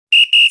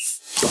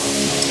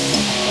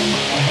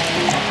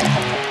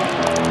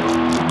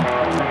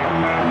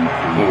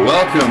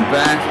Welcome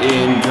back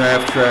in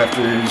Draft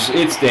Crafters.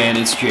 It's Dan,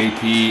 it's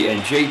JP,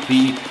 and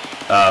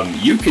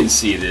JP, you can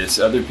see this.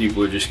 Other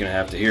people are just going to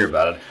have to hear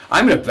about it.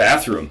 I'm in a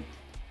bathroom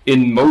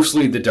in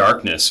mostly the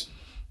darkness.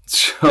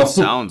 So, it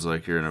sounds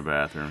like you're in a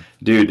bathroom.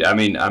 Dude, I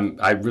mean,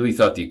 I really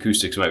thought the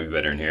acoustics might be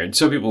better in here. And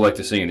some people like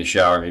to sing in the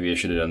shower. Maybe I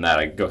should have done that.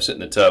 I could go sit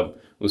in the tub.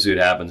 We'll see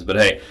what happens. But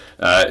hey,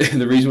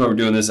 the reason why we're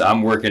doing this,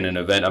 I'm working an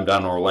event. I'm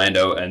down in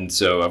Orlando, and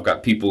so I've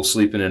got people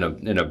sleeping in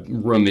a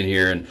room in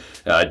here, and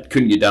I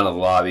couldn't get down to the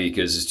lobby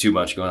because there's too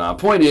much going on.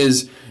 Point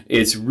is,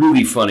 it's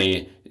really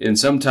funny, and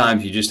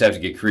sometimes you just have to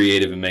get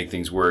creative and make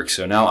things work.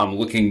 So now I'm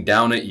looking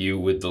down at you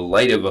with the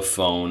light of a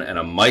phone and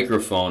a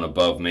microphone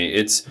above me.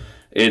 It's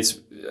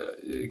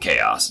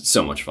chaos. It's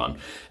so much fun.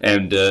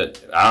 And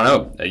I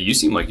don't know. You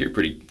seem like you're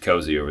pretty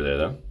cozy over there,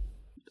 though.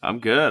 I'm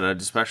good,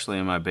 especially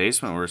in my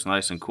basement where it's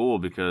nice and cool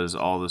because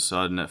all of a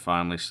sudden it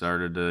finally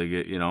started to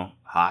get,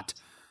 hot.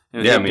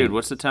 Yeah, I mean, dude,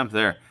 what's the temp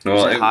there?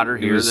 Well, is it hotter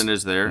here than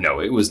is there? No,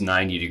 it was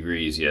 90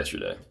 degrees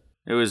yesterday.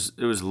 It was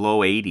low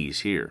 80s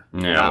here.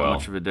 Yeah, Not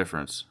much of a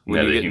difference.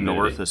 When you get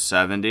north of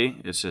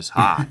 70, it's just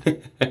hot.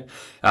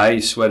 I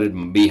sweated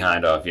my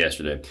behind off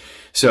yesterday.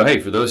 So, hey,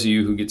 for those of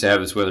you who get to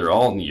have this weather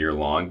all year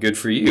long, good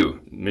for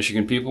you.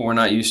 Michigan people, we're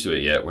not used to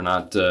it yet. We're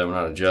not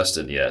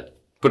adjusted yet.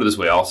 Put it this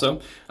way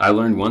also, I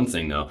learned one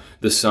thing, though.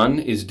 The sun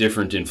is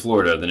different in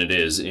Florida than it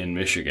is in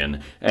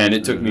Michigan. And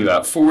it took me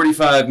about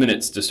 45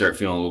 minutes to start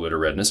feeling a little bit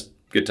of redness.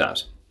 Good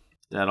times.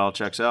 That all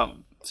checks out.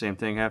 Same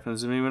thing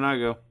happens to me when I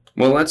go.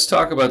 Well, let's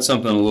talk about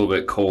something a little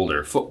bit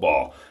colder.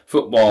 Football.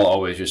 Football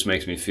always just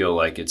makes me feel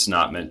like it's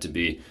not meant to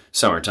be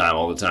summertime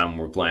all the time when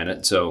we're playing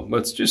it. So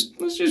let's just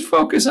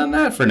focus on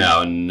that for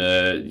now and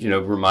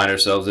remind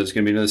ourselves that it's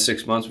going to be another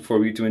 6 months before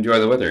we get to enjoy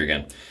the weather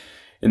again.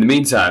 In the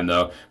meantime,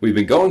 though, we've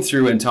been going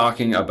through and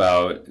talking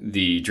about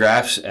the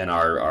drafts and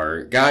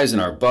our guys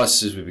and our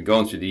busts as we've been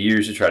going through the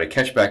years to try to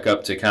catch back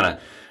up to kind of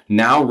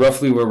now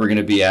roughly where we're going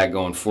to be at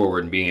going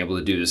forward and being able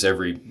to do this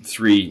every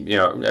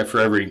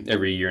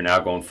year now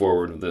going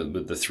forward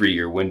with the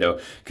 3-year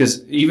window.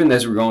 Because even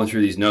as we're going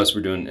through these notes,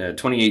 we're doing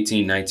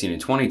 2018, 19, and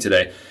 20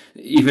 today.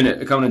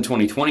 Even coming in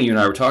 2020, you and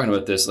I were talking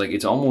about this, like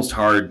it's almost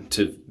hard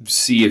to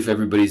see if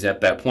everybody's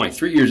at that point.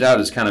 3 years out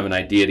is kind of an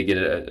idea to get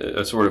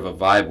a sort of a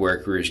vibe where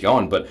a career's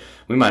going, but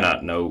we might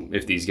not know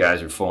if these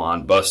guys are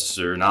full-on busts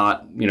or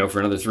not,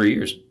 for another 3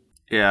 years.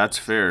 Yeah, that's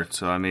fair.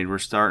 So, I mean, we're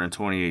starting in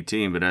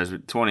 2018, but as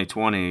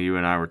 2020, you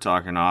and I were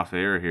talking off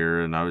air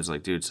here, and I was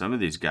like, dude, some of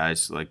these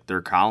guys, like,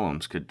 their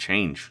columns could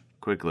change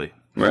quickly.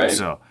 Right.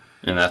 So,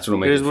 and that's what will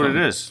make it fun. It is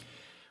what it is.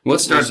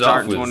 Let's start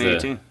off with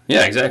 2018.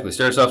 Yeah, exactly.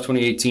 Starts off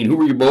 2018. Who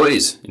were your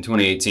boys in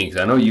 2018?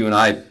 Because I know you and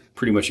I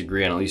pretty much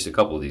agree on at least a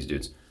couple of these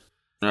dudes.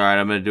 All right,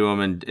 I'm going to do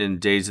them in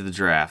days of the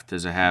draft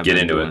as I have Get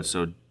been into doing. it.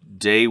 So,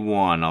 day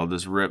one, I'll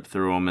just rip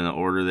through them in the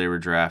order they were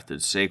drafted.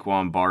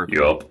 Saquon Barkley.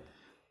 Yup.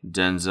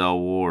 Denzel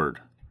Ward.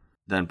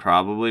 Then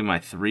probably my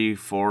 3,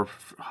 4.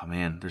 Oh,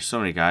 man, there's so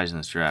many guys in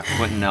this draft.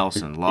 Quentin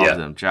Nelson,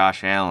 loved him.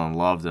 Josh Allen,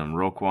 loved him.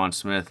 Roquan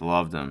Smith,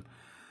 loved him.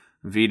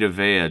 Vita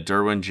Vea,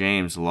 Derwin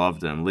James,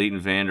 loved him. Leighton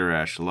Vander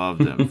Esch,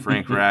 loved him.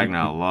 Frank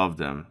Ragnow, loved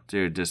him.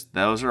 Dude, just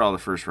those are all the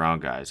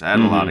first-round guys. I had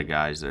a lot of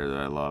guys there that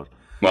I loved.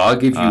 Well, I'll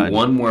give you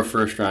one more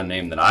first-round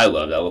name that I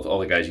loved. I love all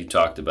the guys you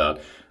talked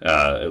about.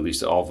 At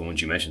least all of the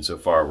ones you mentioned so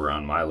far were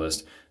on my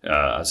list,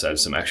 outside of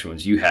some extra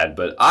ones you had.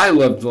 But I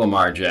loved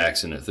Lamar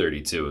Jackson at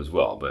 32 as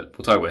well. But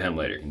we'll talk about him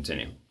later.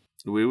 Continue.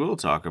 We will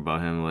talk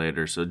about him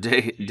later. So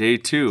day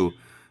two,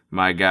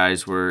 my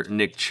guys were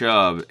Nick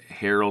Chubb,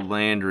 Harold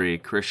Landry,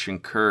 Christian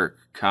Kirk,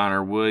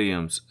 Connor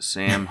Williams,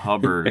 Sam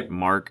Hubbard,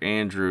 Mark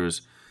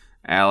Andrews,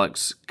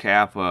 Alex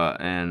Kappa,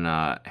 and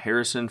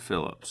Harrison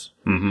Phillips.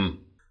 Mm-hmm.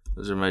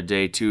 Those are my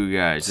day two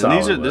guys.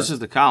 Solid And this is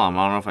the column.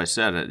 I don't know if I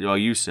said it. Well,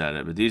 you said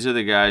it. But these are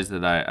the guys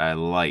that I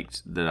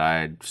liked, that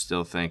I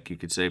still think you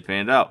could say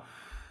panned out.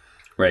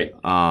 Right.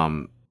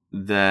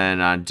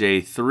 Then on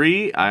day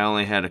three, I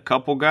only had a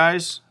couple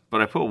guys, but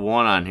I put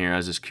one on here. I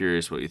was just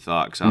curious what you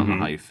thought, because I don't know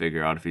how you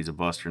figure out if he's a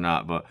bust or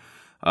not. But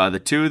the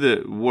two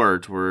that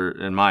worked were,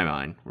 in my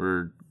mind,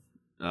 were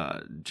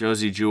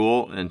Josie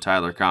Jewell and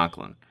Tyler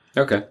Conklin.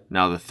 Okay.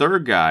 Now, the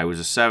third guy was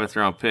a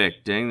 7th-round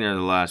pick. Dang, they're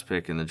the last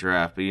pick in the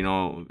draft. But,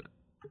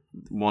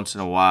 once in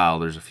a while,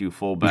 there's a few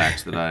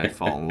fullbacks that I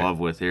fall in love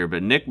with here.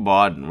 But Nick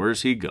Bodden,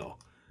 where's he go?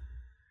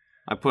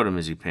 I put him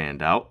as he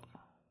panned out.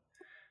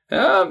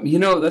 That's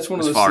one of those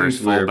things. As far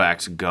as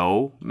fullbacks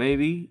go,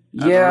 maybe?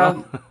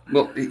 Yeah.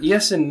 Well,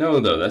 yes and no,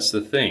 though. That's the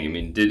thing. I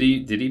mean, did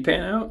he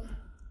pan out?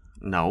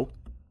 No.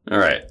 All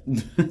right.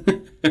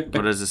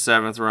 But as a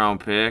 7th-round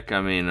pick,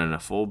 and a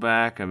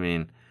fullback,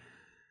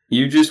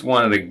 You just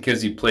wanted to,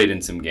 because he played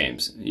in some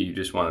games, you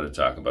just wanted to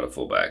talk about a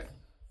fullback.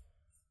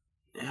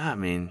 Yeah,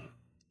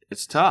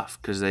 it's tough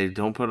because they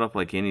don't put up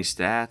any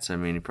stats.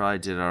 He probably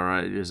did all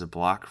right as a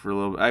block for a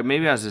little bit.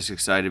 Maybe I was just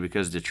excited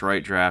because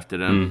Detroit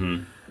drafted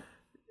him.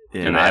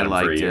 And I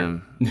liked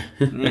him.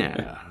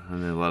 Yeah,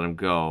 and they let him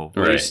go.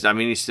 Right.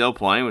 He's still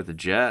playing with the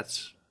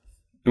Jets.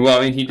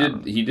 Well, he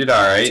did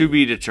all right. To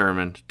be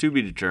determined.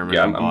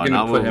 Yeah, I'm going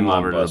to put him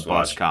on bus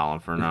watch column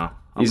for now.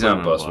 He's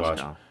on bus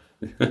watch.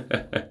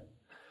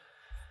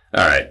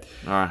 All right.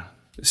 All right.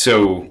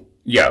 So,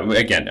 yeah,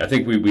 again, I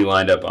think we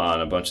lined up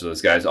on a bunch of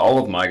those guys. All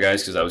of my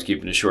guys, because I was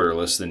keeping a shorter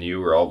list than you,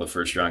 were all the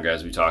first-round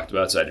guys we talked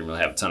about, so I didn't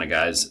really have a ton of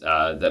guys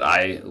that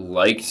I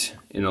liked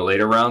in the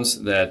later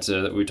rounds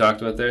that we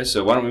talked about there.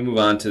 So why don't we move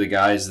on to the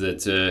guys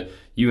that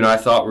you and I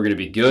thought were going to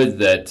be good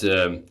that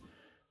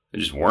they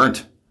just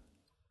weren't.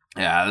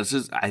 Yeah,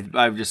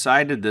 I've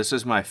decided this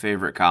is my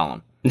favorite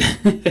column.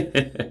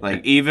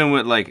 Like, even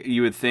with, like,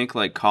 you would think,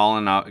 like,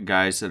 calling out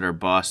guys that are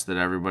bust that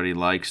everybody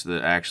likes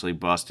that actually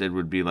busted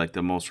would be, like,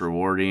 the most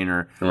rewarding,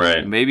 or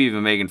maybe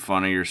even making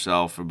fun of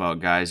yourself about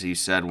guys he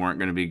said weren't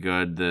going to be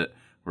good that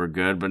were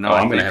good. But no,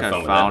 I think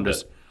I found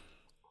us.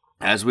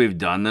 As we've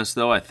done this,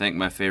 though, I think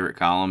my favorite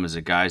column is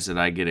the guys that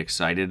I get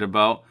excited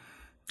about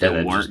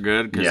that weren't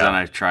good, because then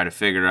I try to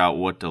figure out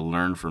what to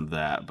learn from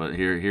that. But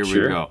here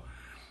we go.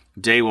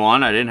 Day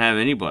one, I didn't have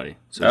anybody,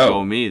 so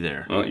go me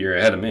there. Well, you're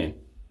ahead of me.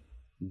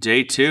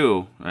 Day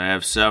two, I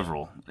have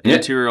several.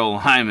 Interior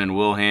lineman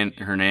Will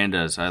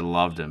Hernandez, I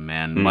loved him,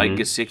 man. Mike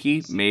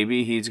Gesicki,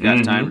 maybe he's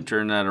got time to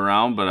turn that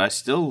around, but I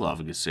still love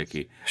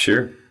Gesicki.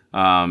 Sure.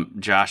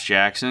 Josh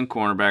Jackson,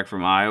 cornerback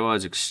from Iowa,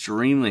 is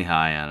extremely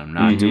high on him,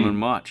 not doing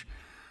much.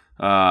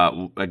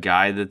 A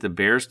guy that the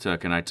Bears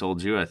took, and I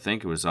told you, I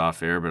think it was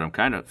off air, but I'm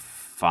kind of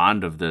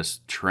fond of this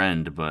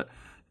trend, but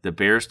the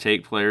Bears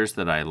take players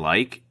that I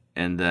like,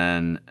 and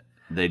then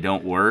they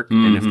don't work,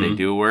 and if they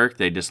do work,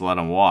 they just let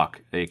them walk,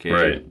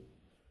 a.k.a.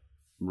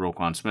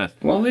 Roquan Smith.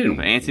 Well, they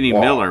didn't Anthony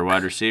walk. Miller,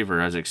 wide receiver,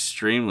 I was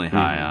extremely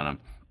high on him.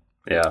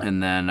 Yeah.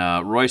 And then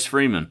Royce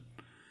Freeman.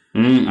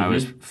 I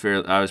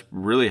was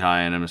really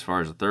high on him as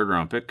far as the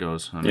third-round pick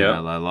goes. I mean,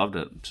 I loved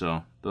it.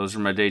 So those are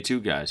my day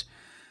two guys.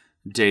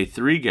 Day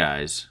three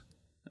guys,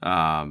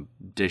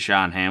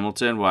 Deshaun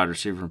Hamilton, wide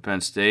receiver from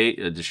Penn State,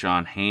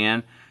 Deshaun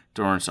Han,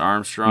 Dorrance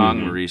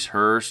Armstrong, Maurice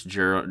Hurst,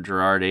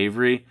 Gerard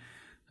Avery.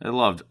 I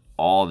loved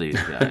all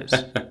these guys.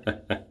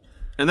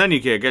 And then I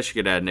guess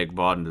you could add Nick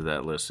Bawden to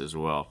that list as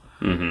well.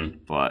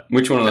 But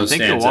which one of those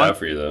stands out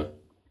for you, though?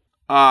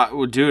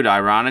 Well, dude,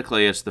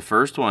 ironically, it's the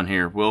first one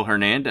here, Will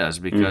Hernandez,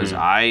 because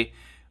I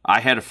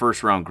had a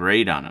first-round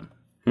grade on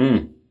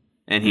him.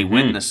 And he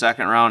went in the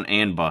second round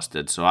and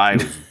busted. So I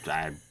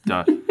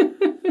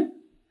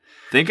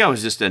think I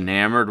was just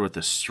enamored with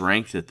the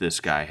strength that this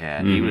guy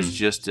had. He was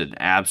just an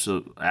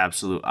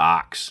absolute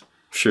ox.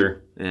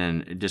 Sure.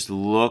 And he just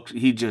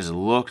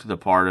looked the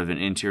part of an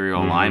interior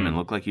lineman.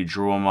 Looked like you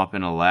drew him up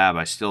in a lab.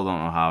 I still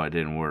don't know how it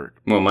didn't work.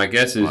 Well, my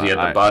guess is he had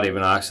the body of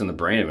an ox and the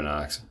brain of an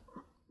ox.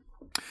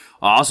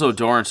 Also,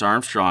 Dorrance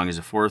Armstrong is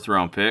a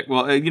fourth-round pick.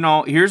 Well,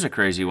 here's a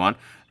crazy one.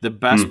 The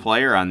best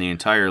player on the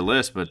entire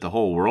list, but the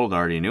whole world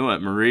already knew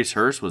it. Maurice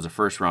Hurst was a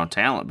first-round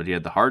talent, but he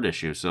had the heart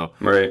issue. So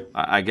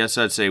I guess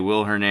I'd say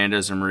Will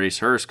Hernandez and Maurice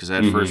Hurst, because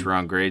I had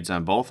first-round grades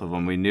on both of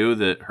them. We knew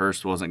that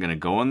Hurst wasn't going to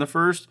go in the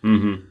first,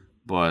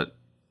 but...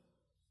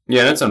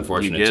 Yeah, that's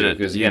unfortunate,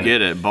 you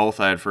get it. Both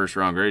I had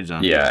first-round grades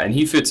on. Yeah, and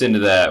he fits into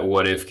that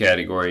what-if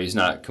category. He's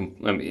not...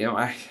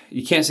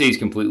 you can't say he's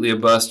completely a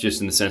bust,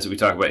 just in the sense that we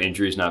talk about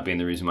injuries not being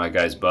the reason why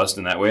guys bust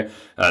in that way.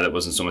 That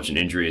wasn't so much an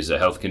injury as a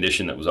health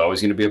condition that was always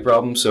going to be a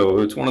problem. So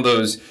it's one of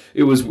those...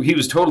 He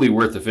was totally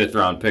worth the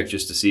fifth-round pick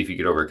just to see if he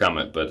could overcome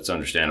it, but it's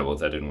understandable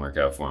that didn't work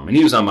out for him. And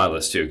he was on my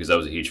list, too, because I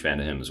was a huge fan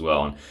of him as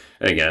well. And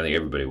again, I think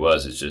everybody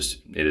was. It's just,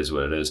 it is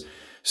what it is.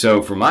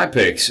 So for my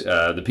picks,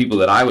 the people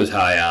that I was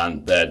high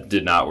on that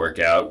did not work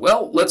out,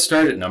 well, let's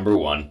start at number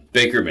one,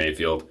 Baker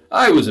Mayfield.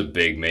 I was a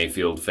big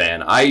Mayfield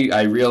fan.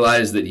 I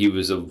realized that he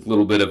was a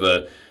little bit of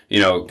a,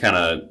 kind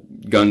of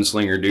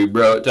gunslinger dude,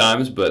 bro, at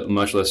times, but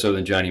much less so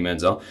than Johnny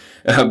Manziel.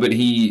 But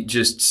he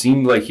just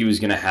seemed like he was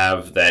going to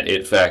have that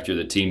it factor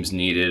that teams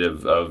needed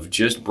of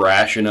just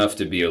brash enough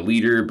to be a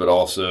leader, but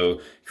also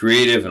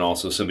creative and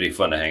also somebody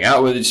fun to hang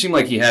out with. It seemed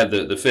like he had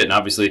the fit, and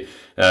obviously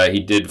he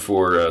did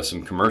for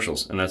some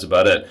commercials, and that's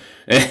about it.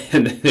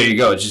 And there you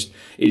go. It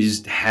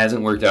just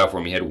hasn't worked out for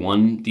him. He had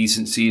one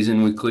decent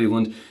season with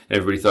Cleveland.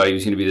 Everybody thought he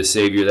was going to be the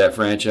savior of that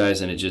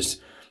franchise, and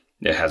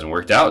it hasn't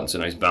worked out. And so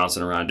now he's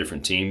bouncing around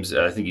different teams.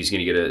 I think he's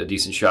going to get a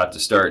decent shot to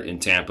start in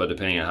Tampa,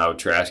 depending on how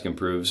Trask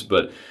improves.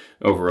 But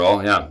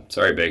overall, yeah,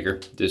 sorry, Baker.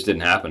 Just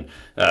didn't happen.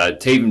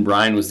 Taven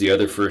Bryan was the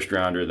other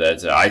first-rounder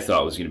that I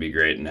thought was going to be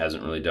great and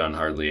hasn't really done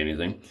hardly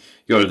anything.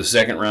 Go to the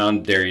second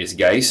round, Darius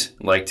Geis.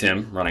 Liked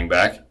him, running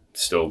back.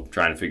 Still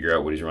trying to figure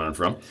out what he's running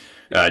from.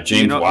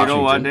 James Washington. You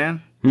know what,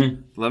 Dan?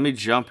 Let me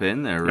jump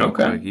in there real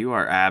quick. You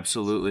are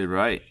absolutely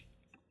right.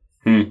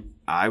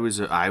 I was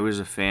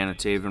a fan of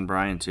Taven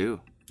Bryan,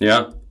 too.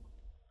 Yeah.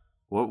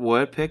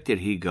 What pick did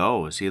he go?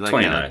 Was he like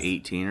at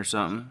 18 or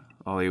something?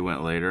 Oh, he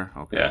went later?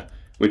 Okay. Yeah.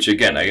 Which,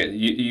 again,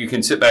 you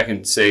can sit back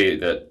and say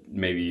that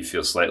maybe you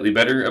feel slightly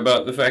better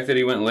about the fact that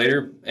he went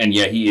later. And,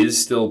 yeah, he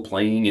is still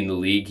playing in the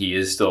league.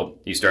 He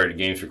started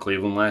games for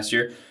Cleveland last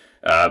year.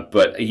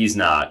 But he's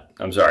not.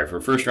 I'm sorry. For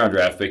a first-round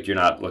draft pick, you're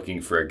not looking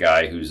for a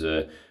guy who's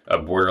a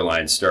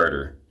borderline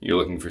starter. You're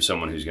looking for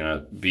someone who's going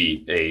to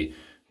be a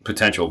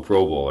potential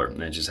Pro Bowler,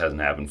 and it just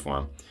hasn't happened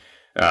for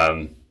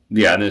him.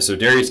 Yeah, and then so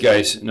Darius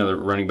Geis, another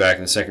running back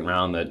in the second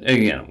round. That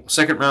again,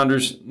 second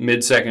rounders,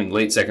 mid second,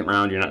 late second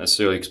round. You're not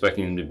necessarily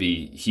expecting them to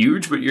be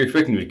huge, but you're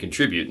expecting them to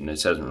contribute, and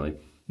this hasn't really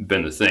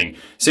been the thing.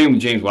 Same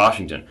with James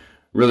Washington.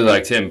 Really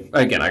liked him.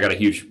 Again, I got a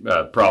huge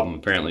problem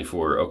apparently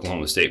for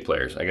Oklahoma State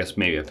players. I guess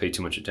maybe I paid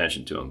too much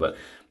attention to him, but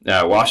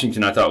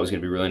Washington I thought was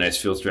going to be a really nice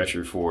field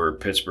stretcher for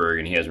Pittsburgh,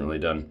 and he hasn't really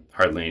done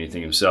hardly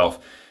anything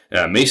himself.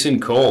 Mason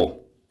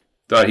Cole,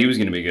 thought he was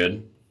going to be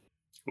good.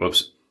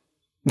 Whoops.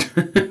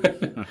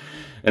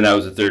 And that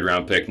was a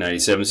third-round pick,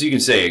 97. So you can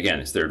say, again,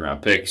 his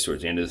third-round pick. He's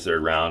towards the end of the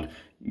third round.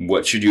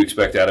 What should you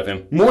expect out of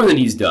him? More than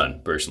he's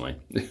done, personally.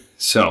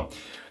 So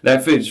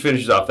that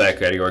finishes off that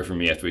category for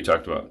me after we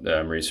talked about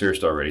Maurice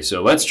Hurst already.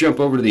 So let's jump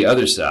over to the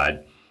other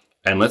side,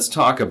 and let's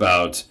talk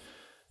about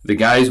the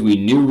guys we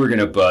knew were going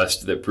to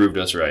bust that proved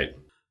us right.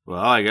 Well,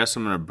 I guess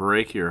I'm going to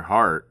break your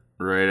heart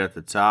right at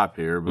the top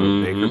here,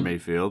 but Baker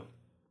Mayfield.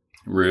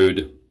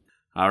 Rude.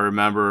 I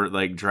remember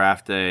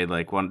draft day,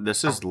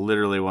 this is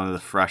literally one of the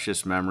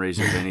freshest memories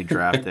of any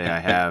draft day I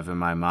have in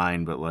my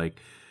mind, but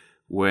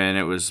when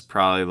it was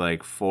probably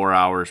 4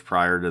 hours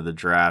prior to the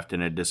draft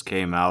and it just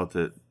came out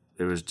that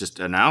it was just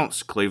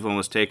announced Cleveland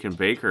was taking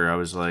Baker, I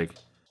was like,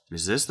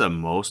 is this the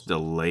most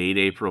delayed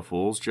April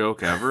Fool's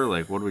joke ever?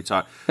 What do we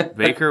talk?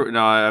 Baker,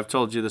 no, I've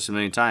told you this a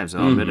million times,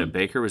 and I'll admit it,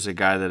 Baker was a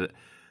guy that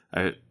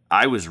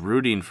I was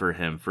rooting for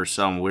him for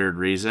some weird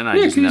reason. I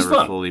just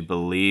never fully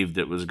believed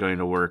it was going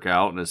to work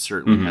out, and it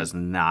certainly has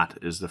not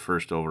as the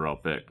first overall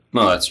pick.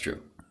 Well, that's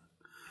true.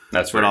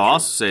 But I'll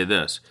also say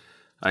this.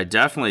 I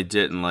definitely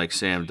didn't like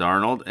Sam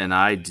Darnold, and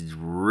I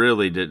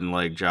really didn't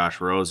like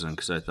Josh Rosen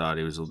because I thought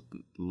he was a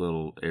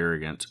little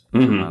arrogant for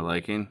my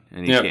liking,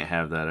 and you can't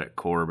have that at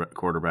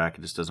quarterback.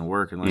 It just doesn't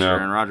work unless you're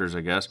Aaron Rodgers,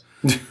 I guess.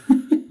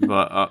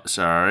 But,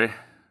 sorry.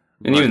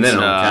 And even then,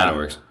 it kind of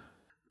works.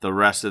 The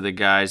rest of the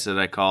guys that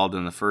I called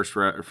in the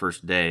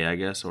first day, I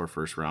guess, or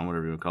first round,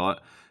 whatever you would call it,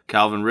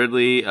 Calvin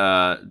Ridley,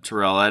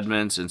 Terrell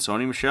Edmonds, and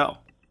Sony Michel.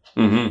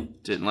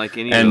 Didn't like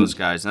any of those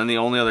guys. And then the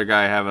only other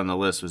guy I have on the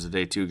list was a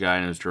day 2 guy,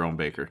 and it was Jerome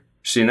Baker.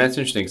 See, and that's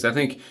interesting because I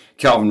think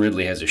Calvin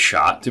Ridley has a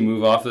shot to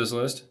move off this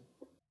list,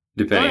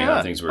 depending on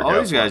how things work out.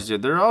 All these guys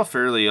did. They're all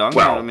fairly young.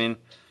 Well, I mean,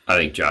 I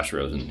think Josh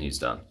Rosen, he's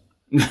done.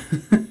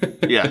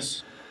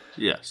 Yes.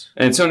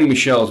 And Sony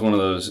Michel is one of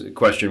those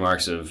question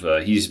marks of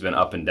he's been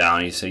up and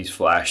down. He's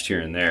flashed here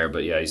and there,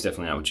 but yeah, he's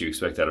definitely not what you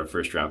expect out of a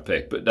first-round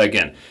pick. But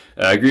again,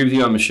 I agree with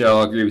you on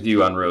Michel, agree with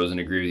you on Rosen,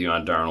 agree with you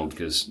on Darnold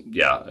because,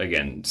 yeah,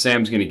 again,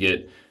 Sam's going to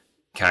get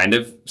kind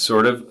of,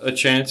 sort of a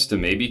chance to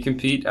maybe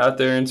compete out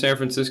there in San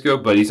Francisco,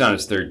 but he's on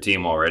his third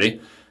team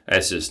already.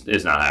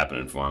 It's not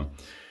happening for him.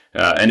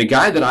 And a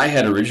guy that I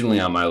had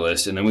originally on my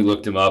list, and then we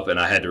looked him up, and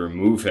I had to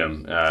remove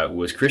him,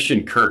 was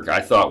Christian Kirk.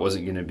 I thought was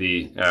going to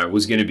be.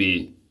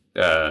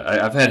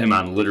 I've had him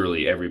on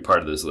literally every part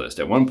of this list.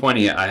 At one point,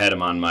 I had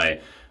him on my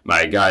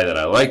guy that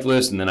I liked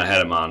list, and then I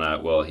had him on I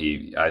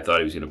thought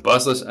he was going to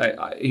bust list.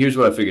 Here's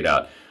what I figured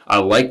out. I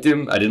liked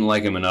him. I didn't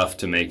like him enough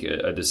to make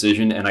a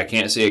decision, and I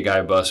can't say a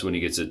guy busts when he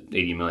gets an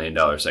 $80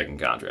 million second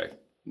contract.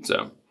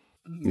 So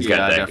he's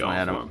got that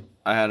going for him.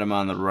 I had him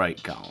on the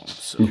right column.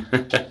 So.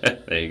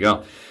 There you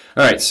go.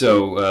 All right,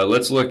 so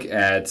let's look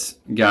at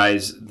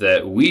guys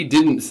that we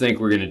didn't think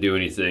were going to do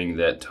anything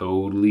that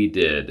totally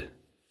did.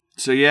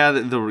 So, yeah,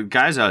 the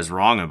guys I was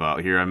wrong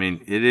about here, I mean,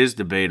 it is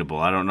debatable.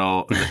 I don't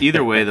know.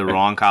 Either way, the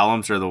wrong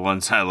columns are the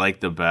ones I like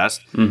the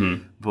best.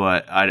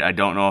 But I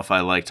don't know if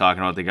I like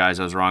talking about the guys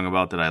I was wrong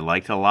about that I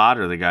liked a lot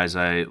or the guys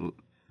I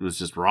was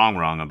just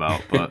wrong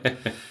about. But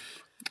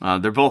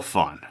they're both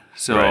fun.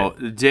 So,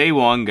 right. Day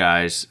 1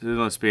 guys,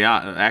 let's be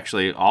honest,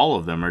 actually, all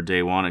of them are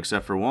day 1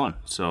 except for one.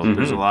 So,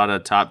 there's a lot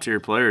of top-tier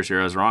players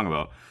here I was wrong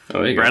about.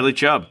 Bradley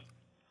Chubb.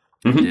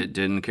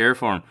 Didn't care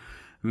for him.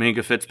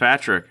 Minka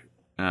Fitzpatrick.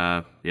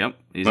 Yep,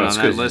 he's on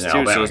that list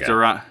too. So is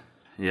Duran.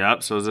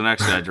 Yep, so is the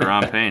next guy,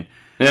 Duran Payne.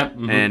 Yeah.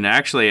 And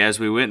actually, as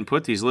we went and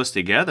put these lists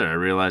together, I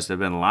realized I've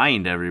been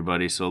lying to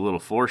everybody. So a little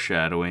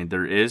foreshadowing.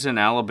 There is an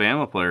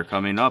Alabama player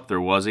coming up.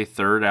 There was a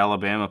third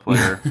Alabama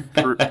player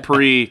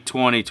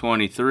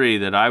pre-2023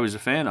 that I was a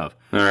fan of.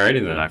 Alrighty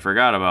then. That I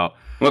forgot about.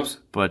 Whoops.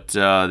 But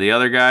the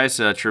other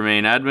guys,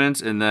 Tremaine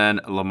Edmonds and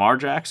then Lamar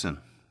Jackson.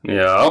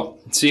 Yeah.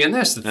 See, and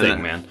that's the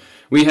thing, man.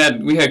 We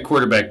had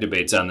quarterback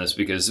debates on this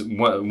because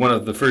one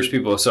of the first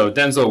people, so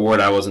Denzel Ward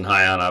I wasn't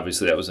high on,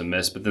 obviously that was a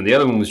miss, but then the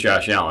other one was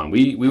Josh Allen.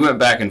 We went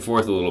back and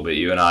forth a little bit,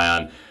 you and I,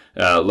 on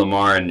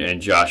Lamar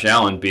and Josh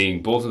Allen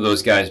being, both of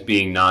those guys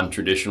being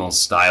non-traditional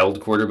styled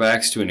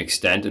quarterbacks to an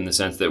extent, in the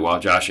sense that while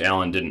Josh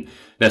Allen didn't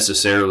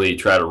necessarily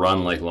try to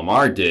run like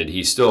Lamar did,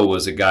 he still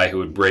was a guy who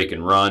would break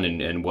and run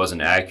and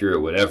wasn't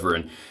accurate, whatever.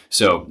 And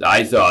so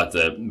I thought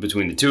that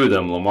between the two of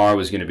them, Lamar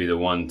was going to be the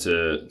one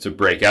to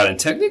break out. And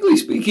technically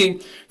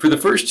speaking, for the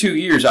first 2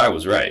 years, I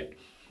was right.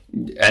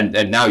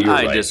 And now you're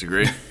right. I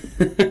disagree.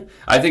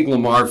 I think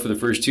Lamar for the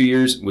first 2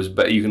 years was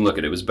you can look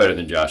at it, was better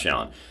than Josh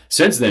Allen.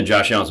 Since then,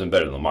 Josh Allen's been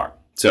better than Lamar.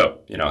 So,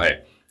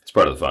 hey, it's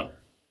part of the fun.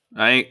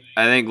 I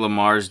think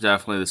Lamar's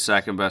definitely the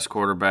second best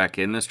quarterback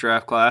in this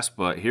draft class,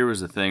 but here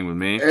was the thing with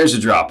me. There's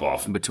a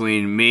drop-off.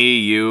 Between me,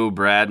 you,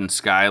 Brad, and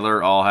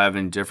Skyler all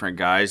having different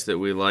guys that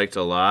we liked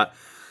a lot,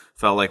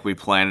 felt like we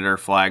planted our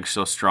flag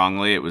so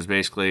strongly.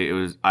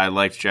 I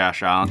liked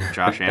Josh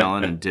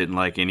Allen and didn't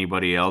like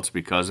anybody else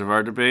because of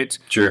our debates.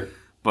 Sure.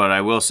 But I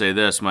will say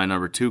this, my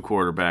number 2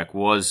 quarterback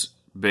was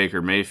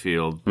Baker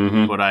Mayfield,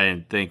 but I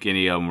didn't think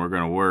any of them were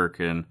going to work,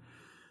 and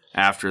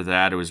after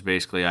that, it was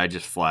basically I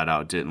just flat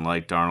out didn't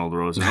like Darnold,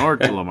 Rosen, or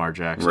Lamar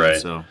Jackson. Right.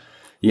 So,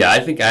 yeah, I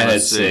think I had to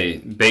say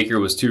Baker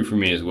was 2 for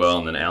me as well,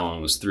 and then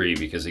Allen was 3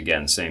 because,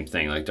 again, same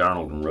thing, like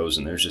Darnold and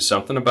Rosen. There's just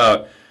something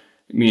about,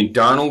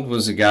 Darnold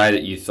was a guy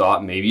that you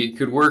thought maybe it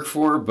could work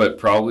for, but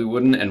probably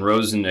wouldn't. And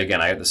Rosen,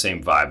 again, I had the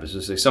same vibe. It's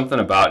just like something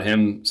about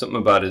him, something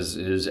about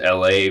his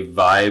LA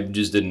vibe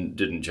just didn't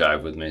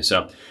jive with me.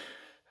 So,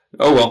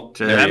 oh well.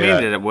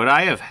 Would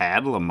I have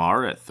had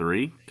Lamar at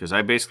 3? Because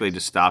I basically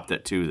just stopped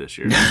at 2 this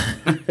year.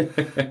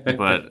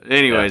 But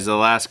anyways, The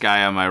last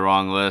guy on my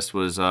wrong list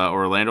was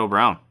Orlando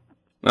Brown.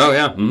 Oh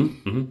yeah.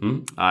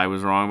 I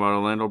was wrong about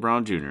Orlando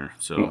Brown Jr.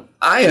 So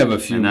I have a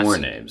few more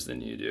names than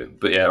you do,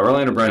 but yeah,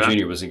 Orlando Brown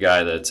Jr. was a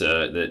guy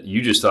that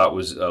you just thought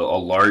was a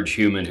large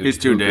human he's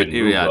too big.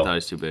 Yeah, I thought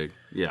he's too big.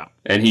 Yeah,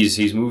 and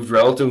he's moved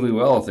relatively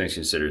well, all things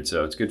considered.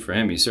 So it's good for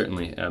him. He's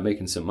certainly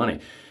making some money.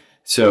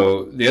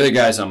 So the other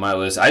guys on my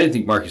list, I didn't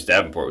think Marcus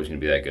Davenport was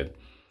going to be that good.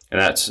 And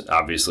that's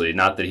obviously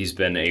not that he's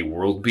been a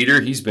world beater.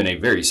 He's been a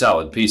very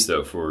solid piece,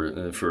 though, for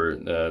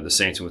the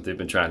Saints and what they've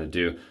been trying to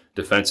do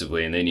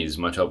defensively, and they need as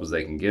much help as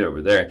they can get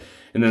over there.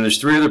 And then there's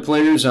 3 other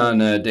players on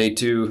day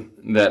 2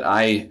 that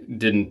I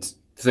didn't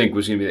think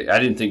was going to be. I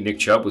didn't think Nick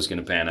Chubb was going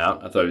to pan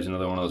out. I thought he was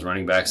another one of those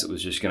running backs that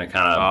was just going to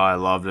kind of. Oh, I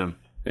loved him.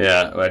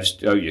 Yeah,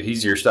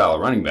 he's your style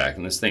of running back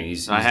in this thing.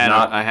 I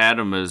had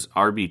him as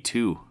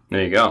RB2.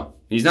 There you go.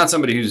 He's not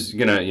somebody who's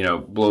gonna,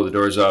 blow the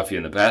doors off you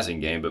in the passing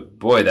game, but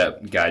boy,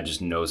 that guy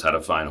just knows how to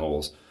find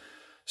holes.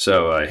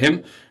 So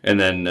him, and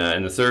then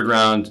in the 3rd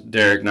round,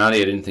 Derek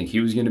Nottie. I didn't think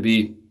he was going to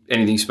be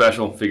anything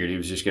special. Figured he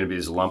was just going to be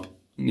this lump,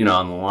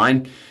 on the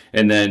line.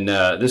 And then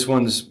this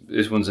one's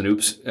an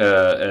oops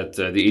at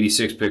the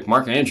 86th pick.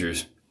 Mark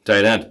Andrews,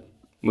 tight end,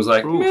 was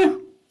like,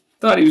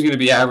 thought he was going to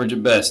be average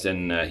at best,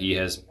 and he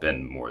has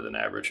been more than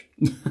average.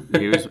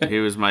 he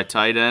was my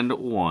tight end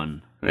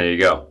 1. There you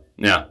go.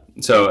 Yeah.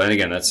 So, and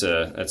again,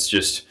 that's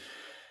just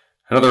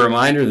another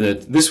reminder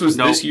that this was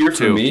this year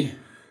for me.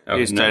 Oh,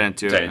 he's tight end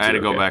 2. I had to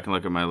go back and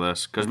look at my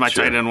list because my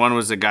tight end 1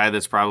 was the guy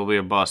that's probably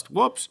a bust.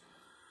 Whoops.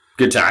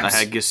 Good times. I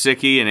had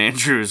Gesicki and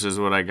Andrews is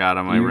what I got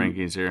on my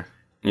rankings here.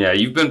 Yeah,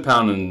 you've been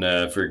pounding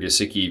for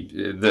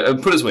Gesicki. Put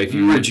it this way, if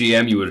you were a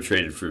GM, you would have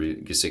traded for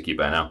Gesicki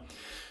by now.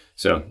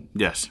 So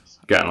yes,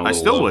 I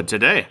still would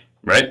today.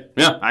 Right?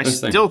 Yeah. I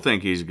still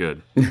think he's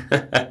good.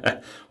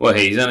 Well,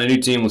 hey, he's on a new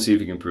team. We'll see if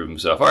he can prove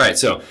himself. All right,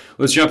 so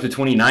let's jump to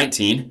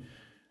 2019.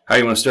 How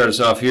do you want to start us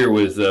off here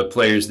with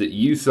players that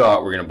you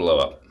thought were going to blow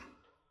up?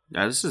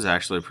 Yeah, this is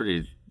actually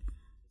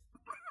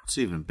it's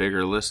even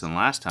bigger list than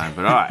last time,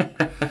 but all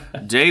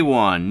right. Day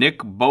 1, Nick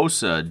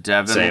Bosa,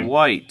 Devin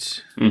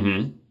White.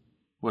 Mm-hmm.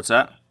 What's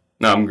that?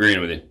 No, I'm agreeing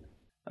with you.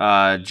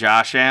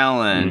 Josh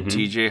Allen,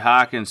 T.J.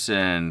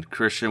 Hawkinson,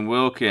 Christian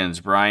Wilkins,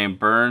 Brian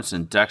Burns,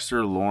 and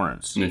Dexter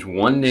Lawrence. And there's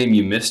one name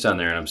you missed on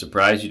there, and I'm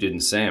surprised you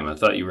didn't say him. I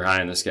thought you were high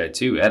on this guy,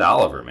 too. Ed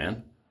Oliver,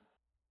 man.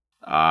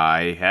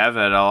 I have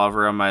Ed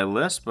Oliver on my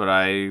list, but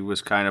I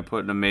was kind of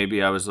putting him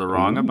maybe I was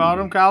wrong about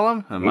him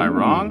column. Am I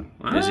wrong?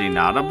 Is he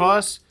not a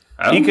bust?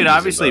 He could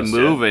obviously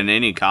move in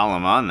any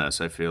column on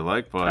this, I feel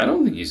like. But I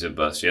don't think he's a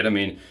bust yet. I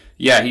mean,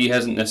 yeah, he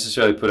hasn't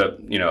necessarily put up,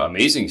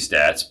 amazing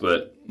stats,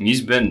 but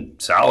he's been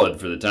solid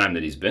for the time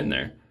that he's been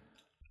there.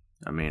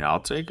 I mean, I'll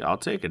take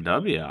a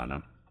W on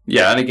him.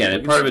 Yeah, and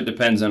again, part of it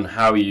depends on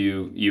how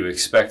you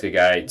expect a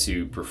guy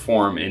to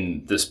perform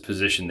in this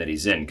position that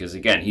he's in. Because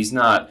again, he's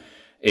not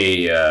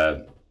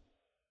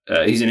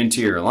he's an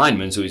interior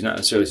lineman, so he's not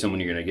necessarily someone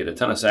you're going to get a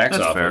ton of sacks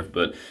off of.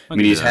 But I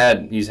mean,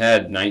 he's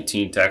had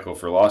 19 tackle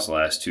for loss the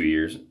last 2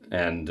 years,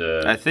 and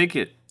I think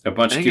a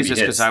bunch of QB it's just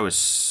hits. because I was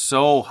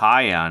so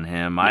high on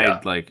him. Yeah.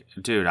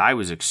 I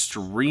was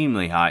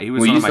extremely high. He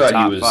was one of my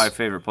top 5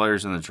 favorite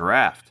players in the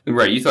draft.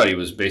 Right, you thought he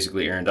was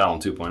basically Aaron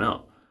Donald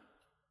 2.0.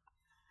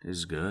 This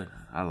is good.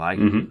 I like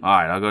it. All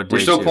right, I'll go day 2.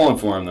 We're still pulling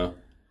for him, though.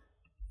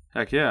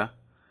 Heck yeah.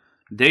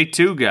 Day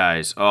 2,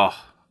 guys. Oh,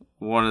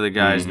 one of the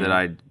guys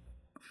that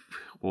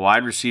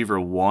wide receiver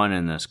 1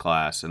 in this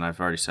class, and I've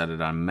already said it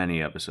on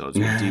many episodes,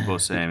 with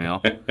Deebo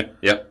Samuel.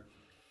 Yep.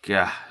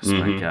 Yeah, that's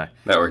my guy.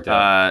 That worked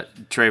out.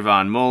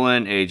 Trayvon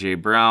Mullen, A.J.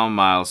 Brown,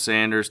 Miles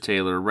Sanders,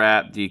 Taylor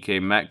Rapp, D.K.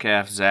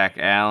 Metcalf, Zach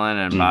Allen,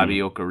 and Bobby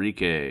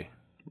Okereke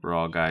were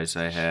all guys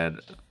I had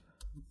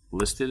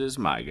listed as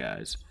my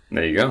guys.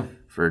 There you go.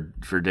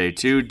 For day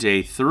 2.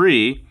 Day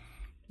 3,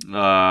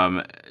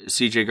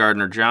 C.J.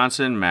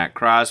 Gardner-Johnson, Matt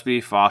Crosby,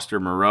 Foster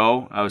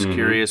Moreau. I was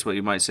curious what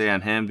you might say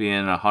on him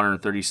being a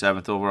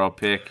 137th overall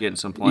pick, getting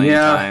some playing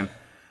time.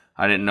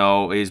 I didn't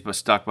know he's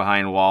stuck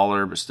behind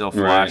Waller, but still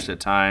flashed at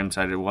times.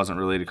 I wasn't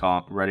really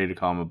ready to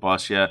call him a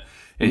bust yet.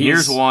 And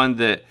here's one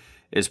that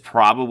is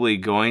probably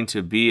going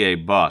to be a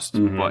bust.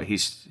 But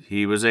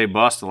he was a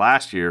bust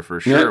last year for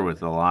sure with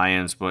the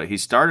Lions, but he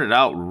started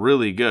out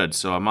really good,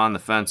 so I'm on the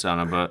fence on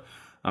him. But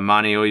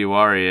Amani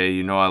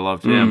Oyuarie, I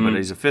loved him, but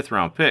he's a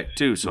 5th-round pick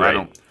too, so I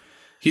don't.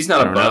 He's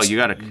not a bust. You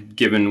got to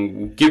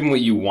given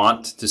what you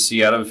want to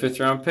see out of a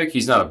 5th-round pick.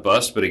 He's not a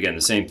bust, but again,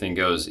 the same thing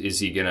goes. Is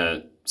he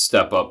gonna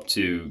step up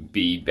to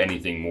be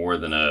anything more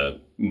than a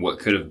what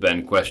could have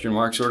been question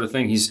mark sort of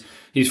thing? He's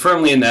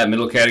firmly in that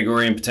middle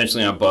category and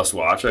potentially on bust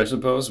watch, I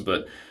suppose.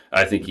 But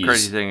I think he's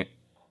crazy thing.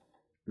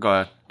 Go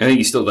ahead. I think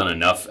he's still done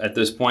enough at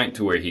this point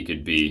to where he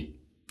could be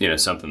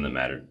something that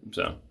mattered.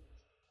 So.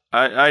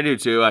 I do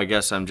too. I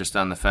guess I'm just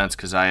on the fence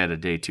because I had a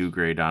day 2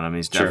 grade on him.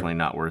 He's definitely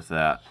not worth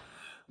that.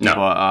 No.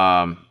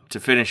 But to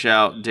finish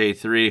out day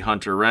 3,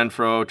 Hunter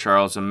Renfrow,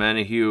 Charles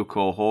Omenihu,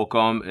 Cole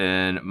Holcomb,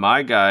 and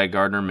my guy,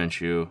 Gardner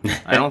Minshew.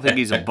 I don't think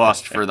he's a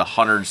bust for the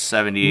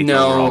 178th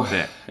overall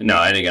pick.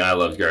 No, and again, I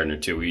love Gardner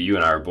too. You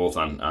and I are both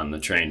on the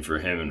train for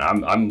him, and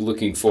I'm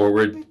looking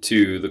forward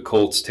to the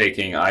Colts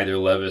taking either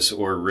Levis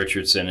or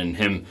Richardson and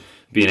him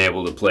being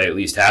able to play at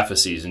least half a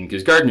season,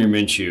 because Gardner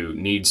Minshew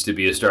needs to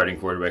be a starting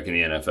quarterback in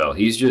the NFL.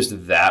 He's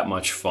just that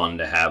much fun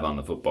to have on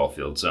the football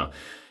field. So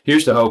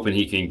here's to hoping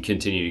he can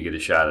continue to get a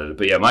shot at it.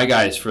 But yeah, my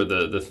guys for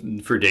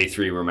for day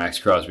 3 were Max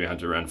Crosby,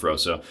 Hunter Renfrow.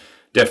 So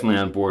definitely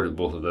on board with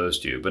both of those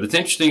two. But it's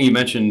interesting you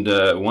mentioned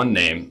one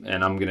name,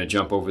 and I'm going to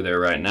jump over there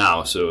right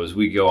now. So as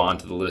we go on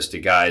to the list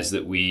of guys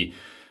that we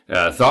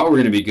thought were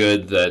going to be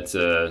good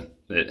that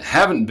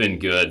haven't been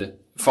good,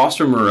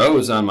 Foster Moreau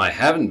is on my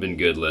haven't been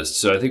good list.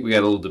 So I think we got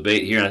a little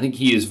debate here, and I think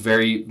he is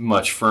very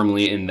much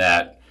firmly in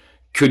that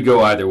could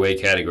go either way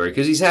category,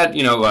 because he's had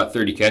about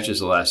 30 catches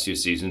the last 2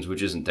 seasons,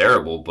 which isn't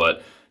terrible,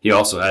 but he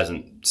also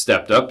hasn't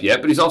stepped up yet.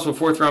 But he's also a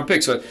 4th-round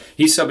pick, so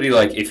he's somebody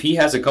like, if he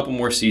has a couple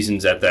more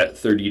seasons at that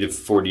 30 to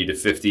 40 to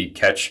 50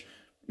 catch,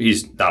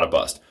 he's not a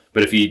bust.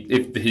 But if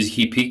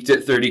he peaked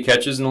at 30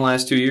 catches in the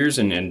last 2 years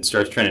and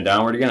starts trending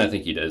downward again, I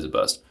think he is a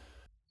bust.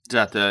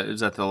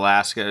 Is that the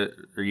last guy,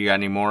 or you got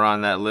any more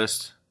on that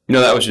list?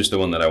 No, that was just the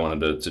one that I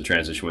wanted to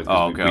transition with,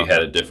 because we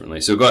had it differently.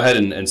 So go ahead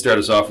and start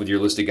us off with your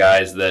list of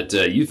guys that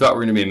you thought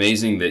were going to be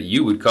amazing that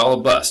you would call a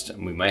bust.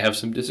 And we might have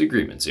some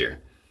disagreements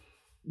here.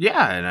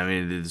 Yeah, and I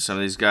mean, some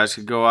of these guys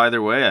could go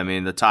either way. I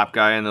mean, the top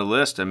guy on the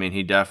list, I mean,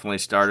 he definitely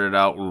started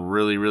out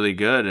really, really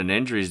good, and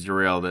injuries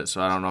derailed it.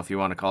 So I don't know if you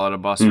want to call it a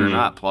bust or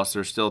not. Plus,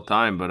 there's still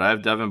time, but I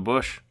have Devin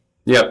Bush.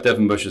 Yep,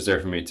 Devin Bush is there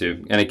for me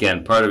too. And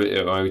again, part of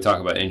it, when we talk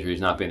about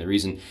injuries not being the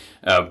reason,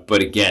 but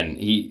again,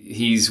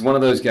 he's one of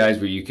those guys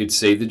where you could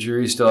say the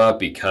jury's still out,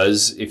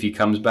 because if he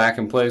comes back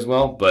and plays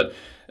well, but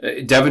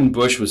Devin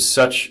Bush was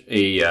such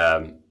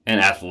an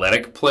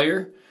athletic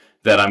player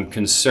that I'm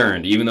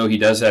concerned, even though he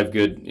does have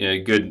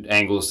good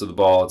angles to the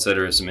ball, et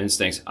cetera, some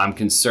instincts, I'm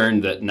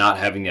concerned that not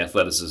having the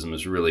athleticism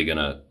is really going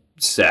to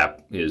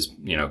sap his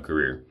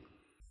career.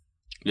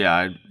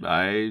 Yeah,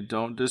 I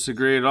don't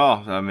disagree at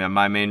all. I mean,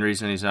 my main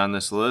reason he's on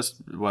this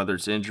list, whether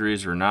it's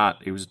injuries or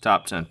not, he was a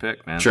top 10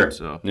 pick, man. Sure.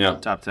 So, yeah.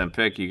 Top 10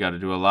 pick, you got to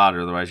do a lot,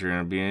 otherwise you're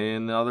going to be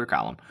in the other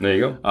column. There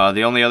you go.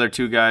 The only other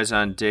 2 guys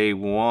on day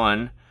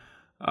 1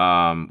 were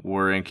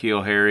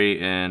N'Keal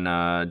Harry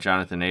and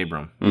Jonathan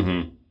Abram.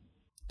 Mm-hmm.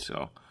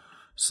 So,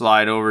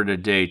 slide over to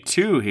day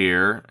 2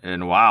 here,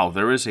 and wow,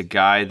 there was a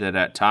guy that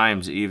at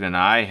times even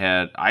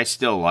I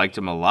still liked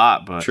him a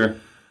lot, but sure.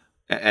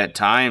 At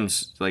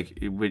times, like,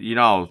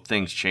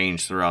 things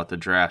change throughout the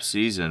draft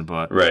season,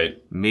 but right.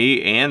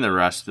 Me and the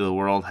rest of the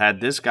world had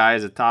this guy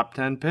as a top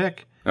 10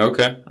 pick.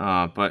 Okay.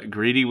 But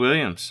Greedy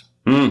Williams.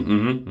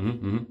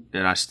 Mm-hmm.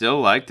 And I still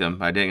liked him.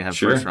 I didn't have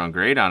first-round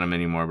grade on him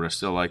anymore, but I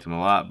still liked him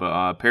a lot.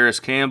 But Paris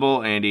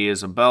Campbell, Andy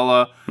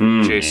Isabella,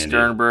 Chase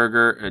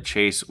Sternberger,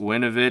 Chase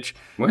Winovich,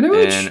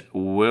 and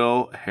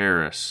Will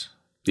Harris.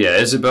 Yeah,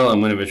 Isabella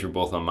and Winovich were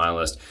both on my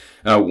list.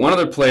 One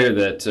other player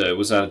that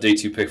was on a day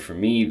 2 pick for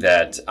me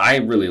that I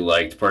really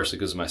liked, partially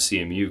because of my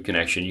CMU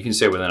connection. You can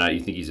say whether or not you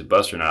think he's a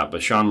bust or not,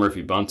 but Sean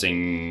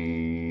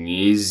Murphy-Bunting,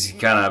 he's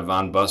kind of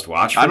on bust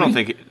watch for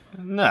me.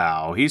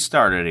 No, he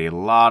started a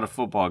lot of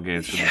football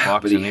games for the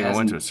Bucs and even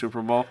went to a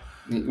Super Bowl.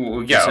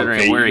 Well, yeah,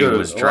 considering where he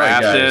was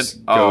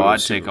drafted, I'd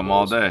take him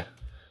all day.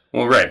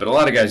 Well, right, but a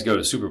lot of guys go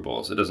to Super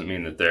Bowls. It doesn't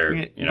mean that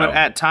they're, But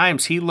at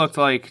times, he looked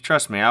like,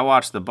 trust me, I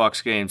watched the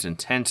Bucs games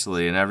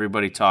intensely, and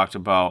everybody talked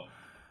about,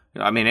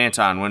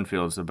 Anton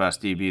Winfield's the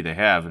best DB they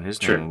have, and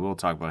his name, we'll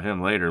talk about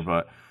him later,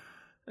 but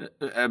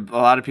a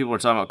lot of people are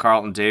talking about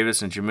Carlton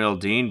Davis and Jamil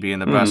Dean being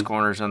the best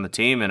corners on the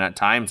team, and at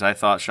times I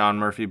thought Sean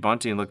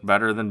Murphy-Bunting looked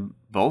better than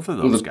both of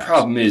those guys. The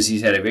problem is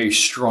he's had a very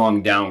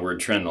strong downward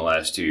trend the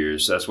last 2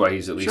 years. That's why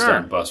he's at least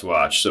on bust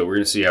watch, so we're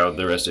going to see how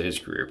the rest of his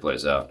career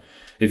plays out.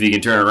 If he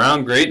can turn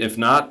around, great. If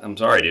not, I'm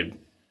sorry, dude.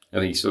 I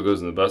think he still goes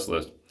in the bust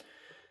list.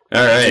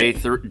 All right.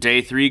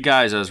 Day 3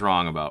 guys I was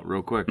wrong about.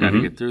 Real quick, got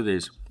to get through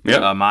these.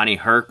 Yep. Monty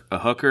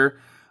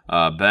Hooker,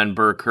 Ben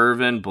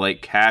Burke-Kirven,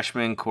 Blake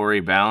Cashman, Corey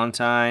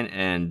Ballantyne,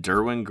 and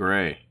Derwin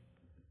Gray.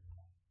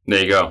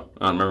 There you go.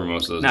 I don't remember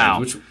most of those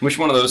names. Which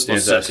one of those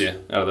stands out to you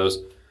out of those?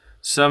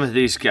 Some of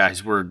these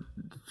guys were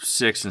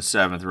 6th and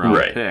 7th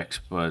round picks,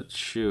 but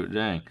shoot,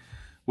 dang.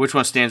 Which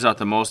one stands out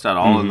the most out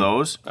of all of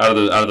those? Out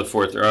of the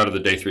fourth or out of the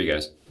day 3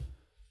 guys?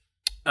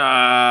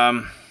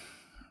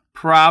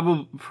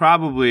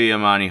 Probably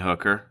Amani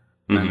Hooker.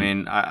 I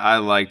mean, I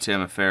liked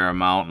him a fair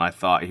amount, and I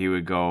thought he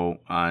would go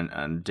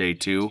on day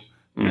 2.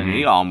 And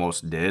he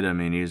almost did. I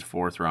mean, he's a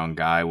 4th-round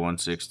guy,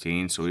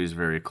 116, so he's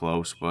very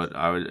close. But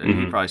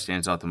he probably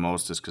stands out the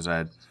most just because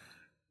I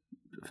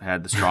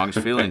had the strongest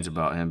feelings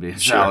about him being a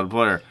solid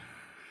player.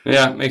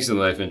 Yeah, makes the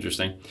life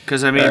interesting.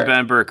 Because, I mean,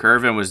 Ben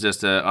Burke-Irvin was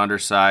just an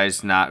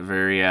undersized, not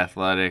very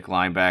athletic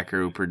linebacker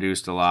who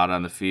produced a lot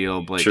on the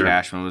field. Blake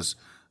Cashman was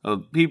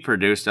he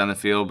produced on the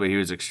field, but he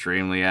was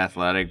extremely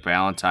athletic.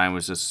 Ballantyne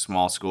was just a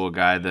small school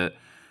guy that,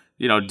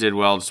 did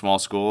well at small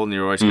school, and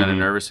you're always kind of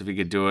nervous if he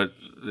could do it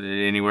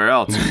anywhere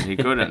else. And he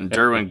couldn't. And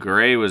Derwin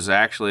Gray was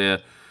actually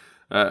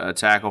a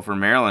tackle for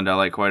Maryland I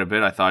like quite a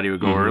bit. I thought he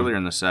would go earlier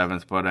in the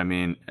 7th, but, I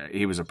mean,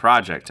 he was a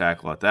project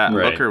tackle at that.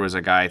 Right. Hooker was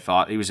a guy I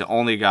thought – he was the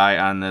only guy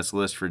on this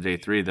list for day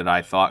 3 that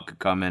I thought could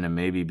come in and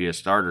maybe be a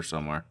starter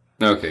somewhere.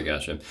 Okay,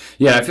 gotcha.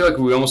 Yeah, I feel like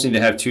we almost need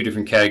to have 2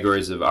 different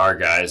categories of our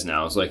guys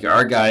now. It's like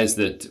our guys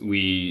that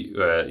we,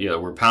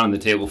 we're pounding the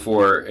table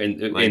for in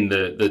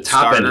the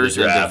top end of the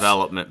draft. And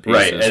development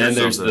pieces. Right, and then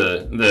there's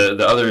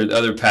the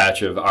other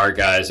patch of our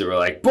guys that were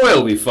like, boy,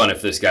 it'll be fun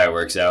if this guy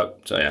works out.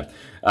 So, yeah,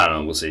 I don't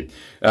know. We'll see.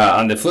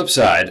 On the flip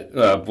side,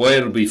 boy,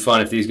 it'll be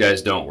fun if these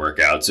guys don't work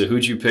out. So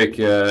who'd you pick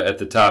at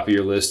the top of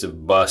your list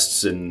of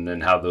busts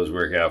and how those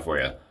work out for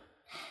you?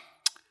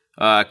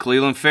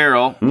 Cleveland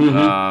Farrell.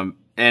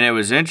 And it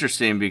was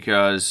interesting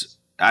because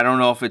I don't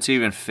know if it's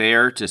even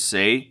fair to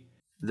say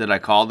that I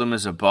called him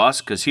as a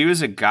bust because he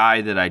was a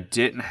guy that I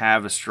didn't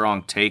have a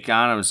strong take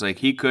on. I was like,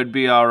 he could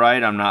be all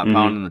right. I'm not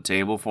pounding the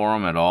table for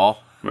him at all.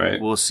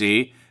 Right. We'll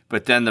see.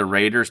 But then the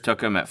Raiders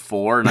took him at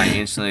 4, and I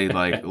instantly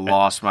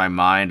lost my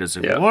mind. I was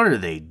like, what are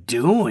they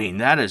doing?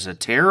 That is a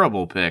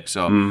terrible pick.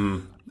 So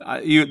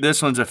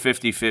this one's a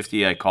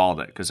 50-50. I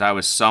called it because I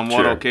was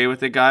somewhat okay with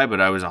the guy, but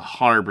I was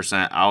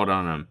 100% out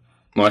on him.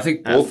 Well, I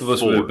think both of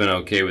us would have been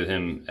okay with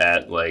him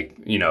at, the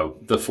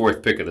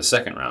 4th pick of the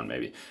 2nd round,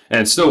 maybe.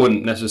 And it still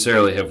wouldn't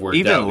necessarily have worked out.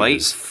 Even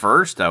late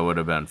first, I would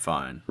have been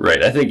fine.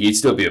 Right. I think he'd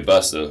still be a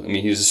bust, though. I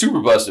mean, he's a super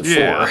bust at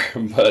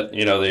 4, but,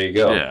 there you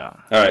go. Yeah.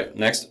 All right,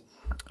 next.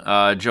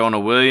 Jonah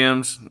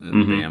Williams,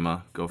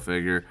 Bama, go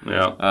figure.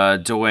 Yeah.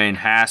 Dwayne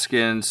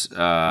Haskins,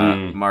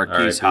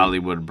 Marquise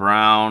Hollywood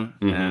Brown,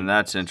 and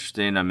that's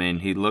interesting. I mean,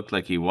 he looked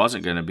like he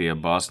wasn't going to be a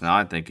bust. Now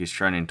I think he's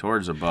trending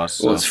towards a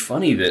bust. Well, it's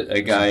funny that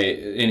a guy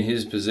in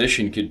his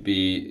position could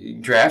be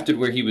drafted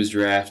where he was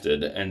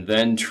drafted and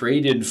then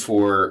traded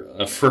for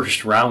a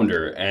first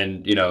rounder.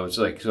 And, it's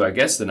like, so I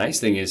guess the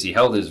nice thing is he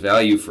held his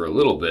value for a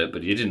little bit,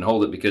 but he didn't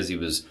hold it because he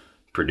was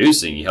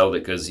producing. He held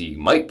it because he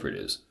might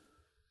produce.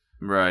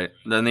 Right.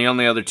 Then the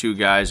only other 2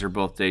 guys are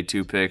both day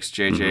 2 picks,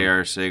 J.J.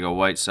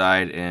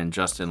 Arcega-Whiteside and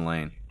Justin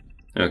Lane.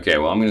 Okay,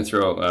 well, I'm going to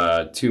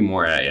throw 2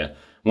 more at you.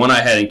 One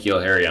I had in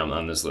N'Keal Harry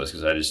on this list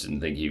because I just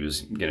didn't think he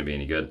was going to be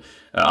any good.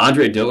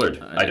 Andre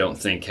Dillard, I don't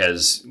think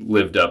has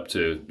lived up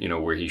to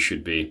where he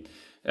should be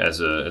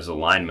as a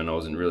lineman. I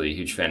wasn't really a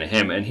huge fan of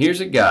him. And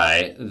here's a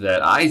guy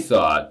that I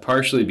thought,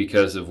 partially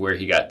because of where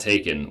he got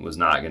taken, was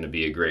not going to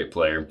be a great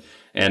player.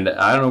 And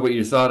I don't know what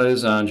your thought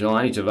is on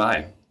Jelani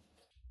Tavai.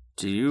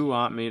 Do you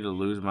want me to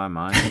lose my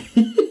mind?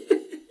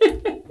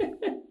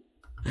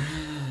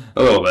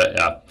 A little bit,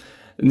 yeah.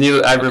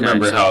 Neil, I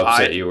remember how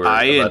upset you were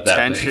about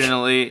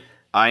that.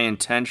 I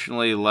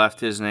intentionally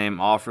left his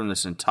name off from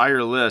this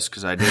entire list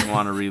because I didn't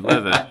want to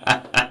relive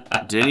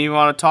it. Didn't even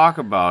want to talk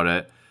about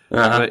it.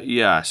 But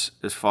yes,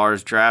 as far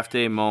as draft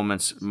day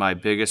moments, my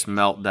biggest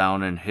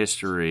meltdown in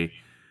history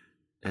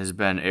has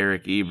been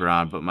Eric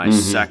Ebron, but my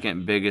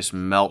second biggest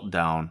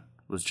meltdown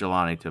was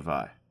Jelani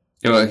Tavai.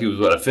 He was,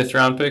 a 5th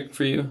round pick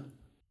for you?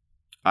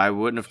 I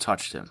wouldn't have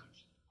touched him.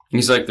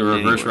 He's like the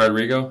reverse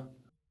Rodrigo?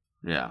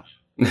 Yeah.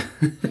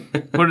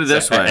 Put it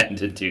this way. I had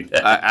to do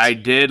that. I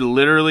did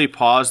literally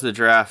pause the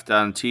draft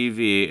on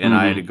TV, and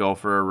I had to go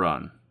for a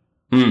run.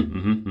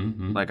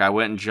 Like, I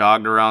went and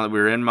jogged around. We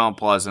were in Mount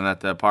Pleasant at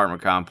the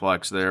apartment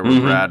complex there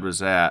where Brad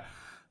was at,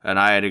 and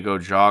I had to go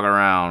jog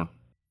around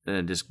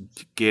and just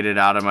get it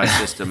out of my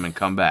system and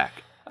come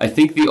back. I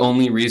think the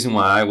only reason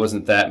why I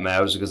wasn't that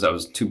mad was because I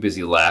was too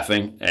busy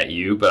laughing at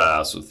you, but I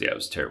also think it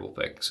was a terrible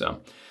pick.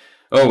 So,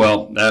 oh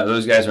well,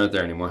 those guys aren't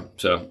there anymore,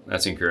 so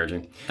that's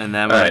encouraging. And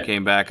then when I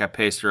came back, I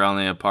paced around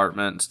the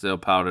apartment and still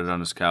pouted on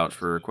his couch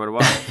for quite a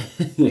while.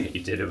 Yeah,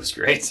 you did. It was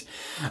great.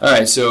 All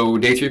right, so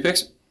day 3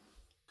 picks?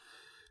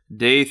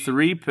 Day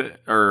 3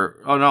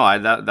 I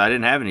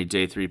didn't have any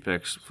day 3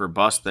 picks for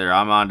bust there.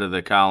 I'm onto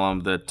the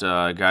column that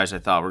guys I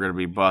thought were going to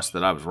be bust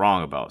that I was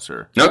wrong about,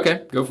 sir.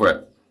 Okay, go for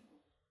it.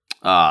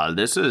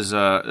 This is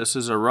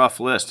a rough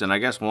list, and I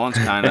guess one's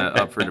kind of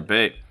up for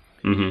debate.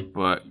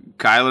 But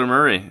Kyler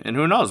Murray, and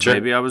who knows? Sure.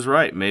 Maybe I was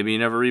right. Maybe he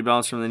never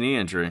rebounds from the knee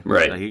injury.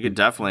 Right. He could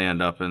definitely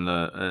end up in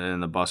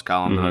the bust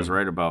column that I was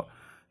right about.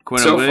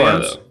 Quinnen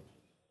Williams. Far,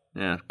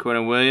 though. Yeah,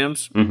 Quinnen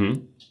Williams.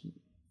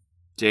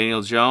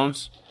 Daniel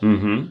Jones.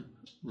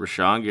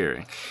 Rashawn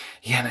Gary.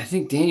 Yeah, and I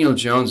think Daniel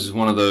Jones is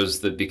one of those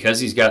that because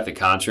he's got the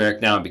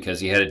contract now, because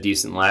he had a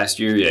decent last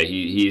year, yeah,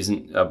 he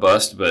isn't a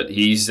bust, but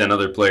he's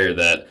another player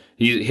that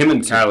him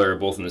and Kyler are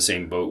both in the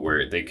same boat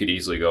where they could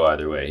easily go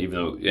either way, even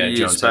though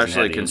Jones especially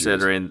hasn't had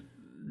considering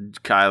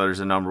Kyler's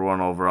a number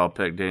 1 overall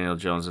pick, Daniel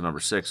Jones a number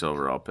 6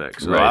 overall pick.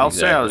 So right, I'll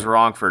exactly. say I was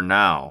wrong for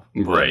now,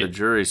 but right. the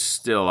jury's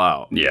still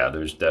out. Yeah,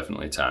 there's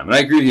definitely time. And I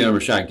agree with you on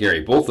Rashawn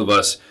Gary. Both of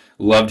us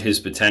loved his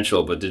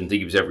potential, but didn't think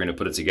he was ever going to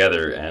put it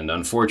together. And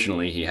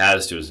unfortunately, he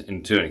has to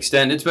an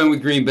extent. It's been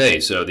with Green Bay.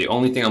 So the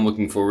only thing I'm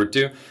looking forward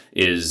to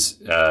is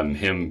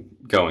him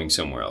going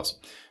somewhere else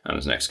on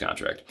his next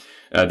contract.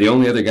 The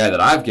only other guy that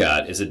I've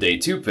got is a day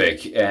 2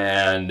 pick,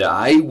 and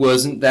I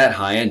wasn't that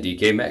high on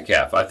DK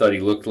Metcalf. I thought he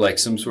looked like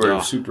some sort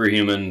of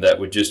superhuman that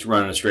would just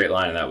run in a straight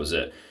line, and that was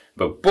it.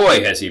 But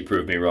boy, has he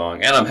proved me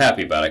wrong, and I'm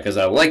happy about it because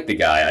I like the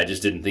guy. I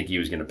just didn't think he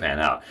was going to pan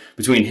out.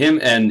 Between him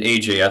and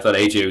AJ, I thought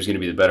AJ was going to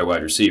be the better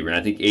wide receiver, and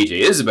I think AJ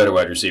is a better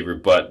wide receiver,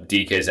 but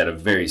DK's had a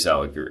very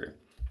solid career.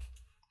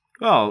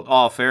 Well,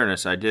 all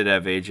fairness, I did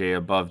have AJ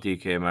above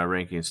DK in my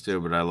rankings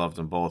too, but I loved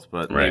them both.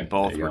 But they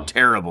both were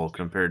terrible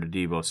compared to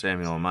Deebo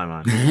Samuel in my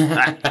mind.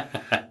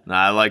 No,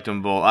 I liked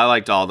them both. I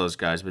liked all those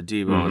guys, but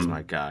Deebo was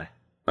my guy.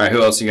 All right,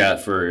 who else you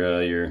got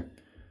for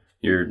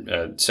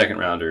your second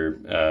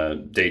rounder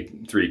day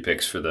 3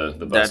 picks for the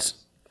bus?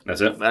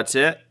 That's it? That's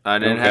it. I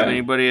didn't have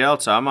anybody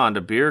else. I'm on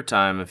to beer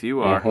time if you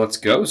are. Well, let's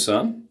go,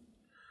 son.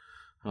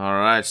 All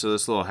right, so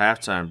this little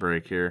halftime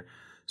break here.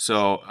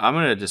 So I'm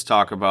going to just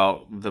talk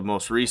about the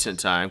most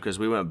recent time because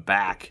we went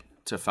back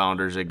to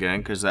Founders again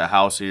because that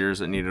house of yours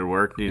that needed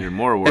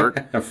more work.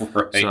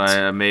 Right. So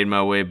I made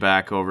my way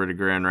back over to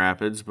Grand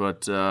Rapids,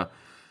 but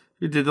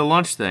we did the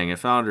lunch thing at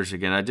Founders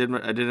again. I did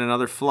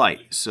another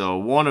flight. So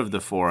one of the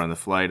 4 on the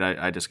flight,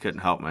 I just couldn't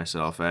help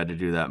myself. I had to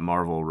do that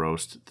Marvel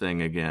roast thing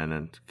again,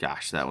 and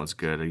gosh, that one's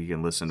good. You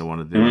can listen to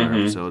one of the other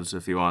episodes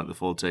if you want the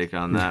full take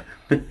on that.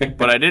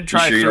 But I did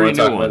try 3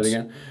 new ones.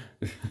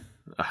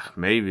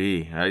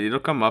 Maybe. It'll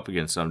come up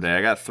again someday.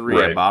 I got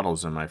 3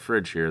 bottles in my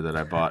fridge here that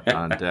I bought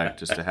on deck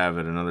just to have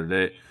it another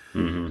day.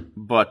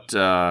 But,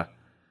 so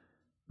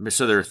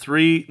there are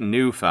 3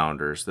 new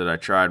Founders that I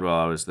tried while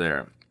I was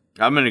there.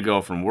 I'm going to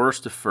go from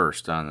worst to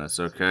first on this,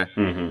 okay?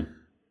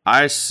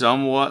 I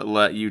somewhat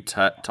let you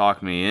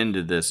talk me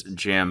into this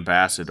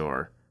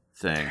Jambassador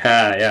thing.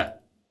 Yeah.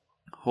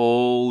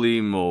 Holy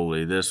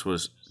moly. This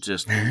was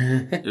just,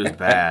 it was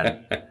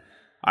bad.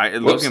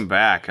 Looking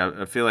back,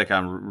 I feel like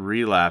I'm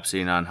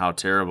relapsing on how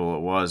terrible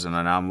it was, and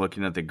now I'm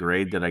looking at the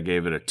grade that I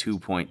gave it a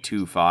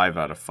 2.25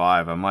 out of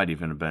 5. I might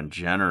even have been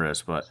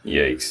generous, but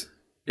yikes!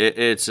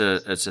 It's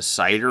a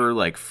cider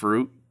like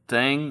fruit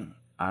thing.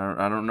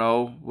 I don't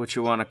know what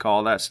you want to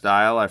call that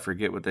style. I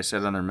forget what they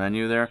said on their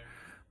menu there,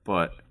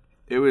 but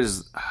it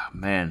was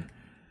man.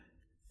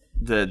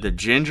 The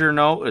ginger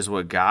note is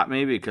what got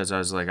me because I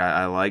was like,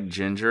 I like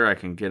ginger. I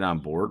can get on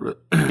board with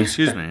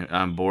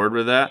on board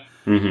with that.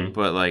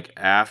 But like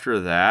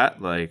after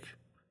that, like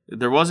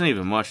there wasn't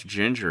even much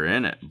ginger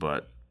in it.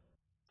 But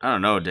I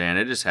don't know, Dan.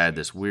 It just had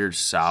this weird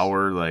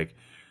sour, like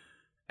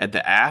at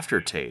the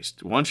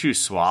aftertaste. Once you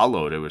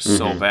swallowed, it was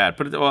so bad.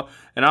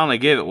 And I only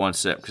gave it 1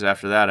 sip because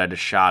after that, I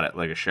just shot it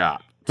like a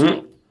shot.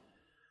 So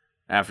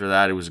after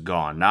that, it was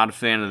gone. Not a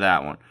fan of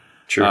that one.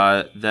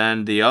 Sure.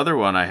 Then the other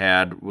one I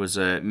had was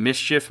a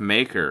Mischief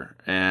Maker,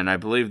 and I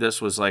believe this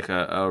was like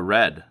a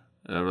red,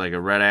 like a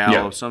red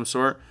ale of some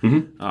sort.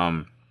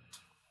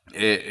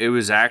 It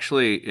was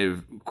actually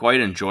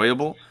quite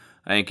enjoyable.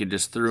 I think it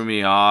just threw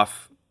me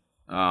off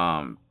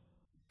that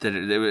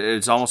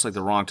it's almost like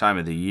the wrong time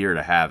of the year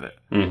to have it.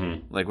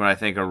 Like when I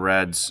think of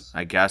reds,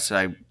 I guess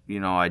I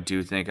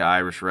do think of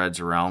Irish Reds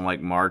around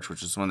like March,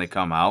 which is when they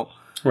come out.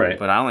 Right.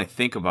 But I only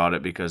think about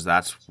it because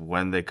that's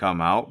when they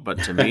come out.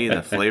 But to me,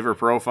 the flavor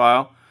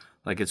profile,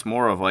 like it's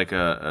more of like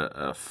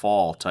a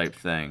fall type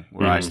thing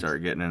where I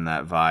start getting in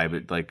that vibe.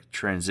 It like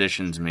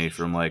transitions me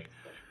from like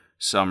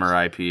summer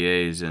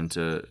IPAs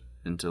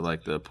into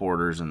like the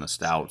porters and the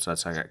stouts.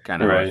 That's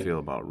kind of how I feel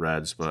about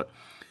reds. But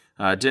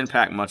it didn't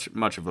pack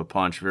much of a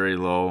punch. Very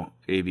low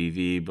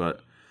ABV,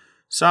 but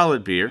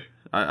solid beer.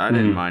 I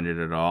didn't mind it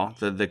at all.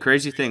 The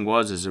crazy thing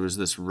was it was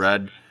this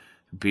red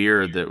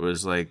beer that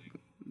was like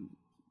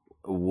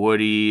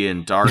woody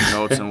and dark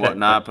notes and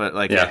whatnot, but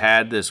like it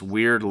had this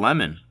weird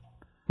lemon.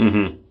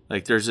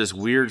 Like there's this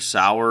weird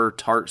sour,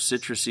 tart,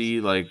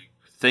 citrusy like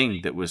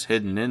thing that was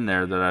hidden in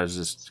there that I was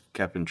just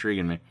kept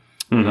intriguing me.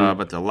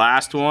 But the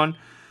last one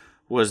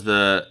was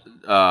the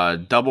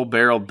double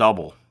barrel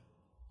double.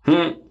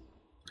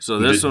 So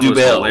this one was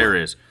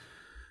hilarious.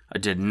 I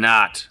did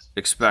not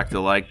expect to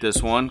like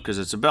this one because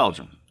it's a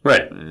Belgian.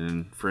 Right.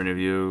 And for any of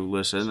you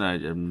listen, I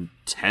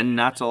tend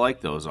not to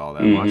like those all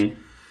that much.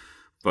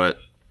 But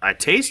I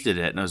tasted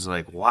it and I was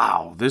like,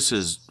 wow, this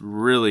is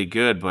really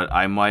good, but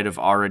I might have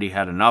already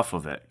had enough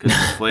of it because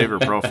the flavor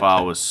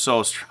profile was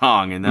so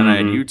strong. And then I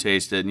had you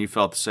taste it and you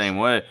felt the same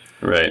way.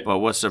 Right. But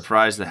what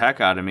surprised the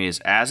heck out of me is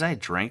as I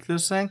drank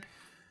this thing,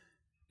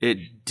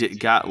 it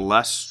got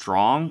less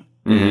strong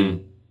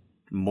and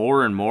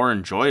more and more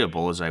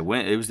enjoyable as I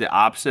went. It was the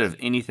opposite of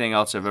anything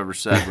else I've ever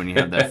said when you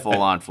have that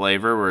full-on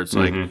flavor where it's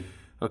like,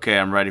 okay,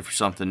 I'm ready for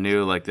something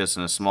new like this,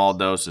 and a small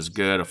dose is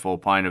good. A full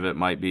pint of it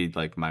might be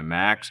like my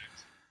max.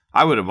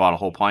 I would have bought a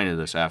whole pint of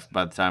this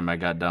by the time I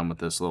got done with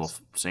this little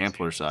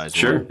sampler size.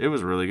 Sure. It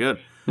was really good.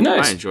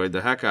 Nice. I enjoyed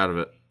the heck out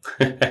of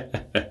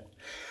it.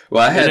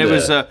 Well, I had and it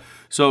was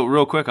so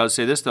real quick, I would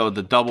say this, though,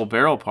 the double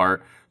barrel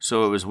part,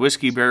 so it was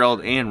whiskey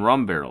barreled and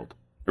rum barreled.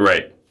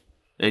 Right.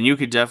 And you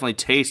could definitely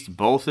taste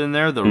both in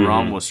there. The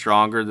rum was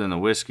stronger than the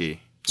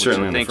whiskey. Which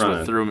Certainly I think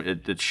what threw me,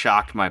 it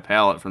shocked my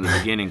palate from the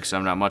beginning because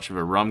I'm not much of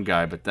a rum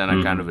guy, but then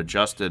I kind of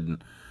adjusted,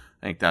 and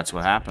I think that's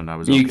what happened. I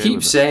was You okay keep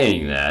with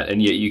saying that,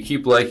 and yet you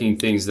keep liking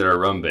things that are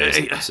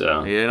rum-based.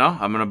 So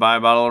I'm going to buy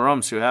a bottle of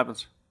rum, see what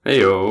happens.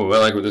 Hey, I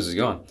like where this is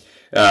going.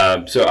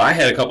 So I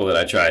had a couple that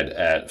I tried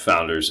at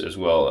Founders as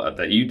well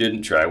that you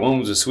didn't try. One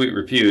was a Sweet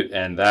Repute,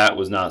 and that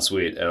was not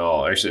sweet at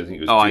all. Actually, I think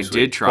it was too sweet.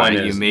 I did try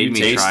it. You made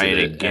me try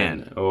it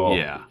again.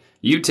 Yeah.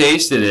 You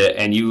tasted it,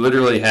 and you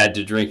literally had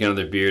to drink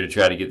another beer to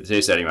try to get the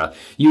taste out of your mouth.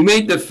 You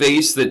made the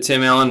face that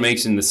Tim Allen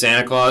makes in the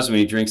Santa Claus when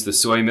he drinks the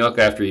soy milk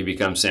after he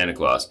becomes Santa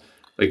Claus.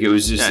 Like, it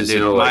was just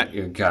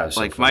gosh.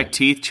 Like, my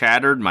teeth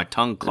chattered, my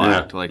tongue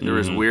clacked. Yeah. Like, there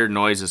was weird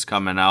noises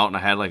coming out, and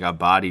I had, like, a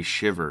body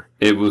shiver.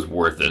 It was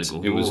worth it.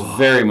 It was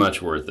very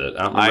much worth it.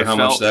 I don't remember how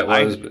much that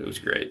was, but it was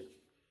great.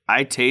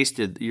 I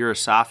tasted, your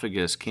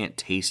esophagus can't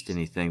taste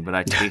anything, but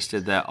I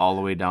tasted that all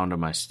the way down to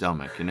my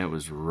stomach, and it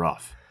was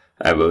rough.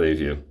 I believe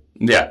you.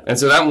 Yeah, and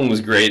so that one was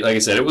great. Like I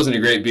said, it wasn't a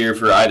great beer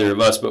for either of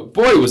us, but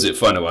boy, was it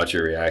fun to watch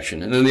your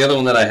reaction. And then the other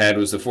one that I had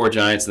was the Four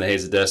Giants and the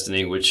Haze of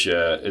Destiny, which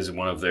is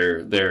one of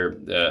their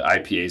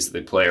IPAs that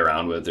they play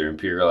around with, their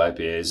Imperial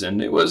IPAs.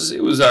 And it was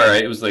all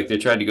right. It was like they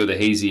tried to go the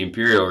hazy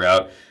Imperial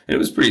route, and it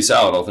was pretty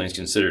solid, all things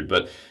considered.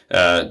 But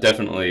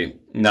definitely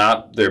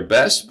not their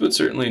best, but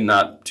certainly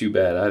not too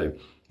bad either.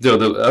 So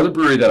the other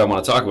brewery that I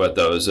want to talk about,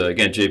 though, is,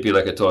 again, JP,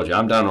 like I told you,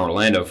 I'm down in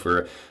Orlando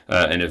for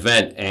an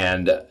event,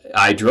 and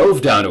I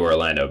drove down to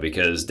Orlando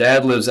because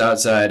Dad lives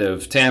outside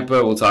of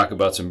Tampa. We'll talk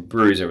about some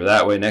breweries over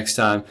that way next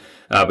time.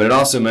 But it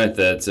also meant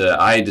that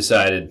I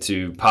decided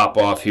to pop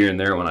off here and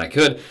there when I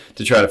could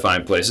to try to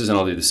find places, and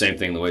I'll do the same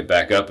thing the way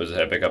back up as I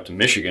head back up to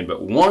Michigan.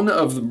 But one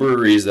of the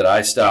breweries that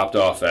I stopped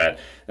off at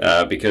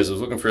because I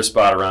was looking for a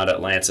spot around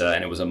Atlanta,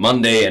 and it was a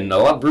Monday, and a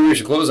lot of breweries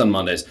are closed on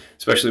Mondays,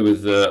 especially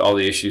with all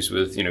the issues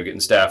with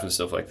getting staff and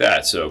stuff like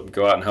that. So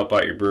go out and help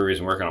out your breweries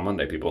and work on a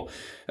Monday, people.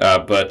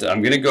 But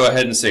I'm going to go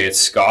ahead and say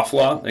it's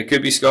Scofflaw. It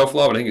could be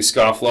Scofflaw, but I think it's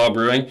Scofflaw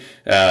Brewing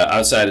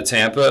outside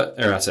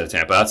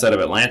of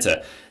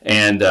Atlanta.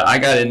 And I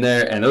got in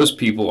there, and those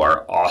people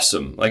are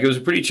awesome. Like, it was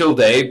a pretty chill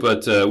day,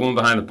 but woman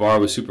behind the bar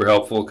was super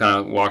helpful,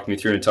 kind of walked me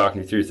through and talked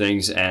me through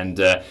things. And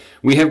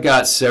we have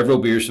got several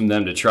beers from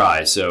them to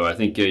try, so I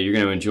think you're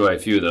going to enjoy a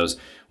few of those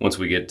once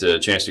we get a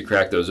chance to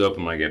crack those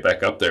open when I get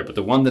back up there. But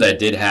the one that I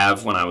did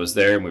have when I was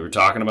there and we were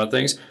talking about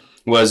things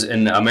was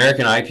an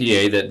American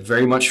IPA that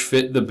very much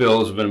fit the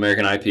bills of an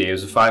American IPA. It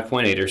was a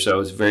 5.8 or so.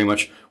 It's very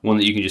much one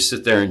that you can just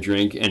sit there and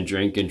drink and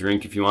drink and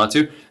drink if you want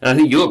to. And I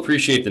think you'll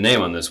appreciate the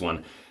name on this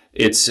one.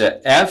 It's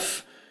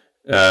F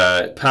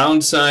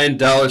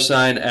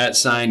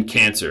 $$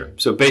 cancer.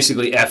 So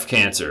basically F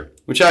cancer,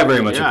 which I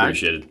very much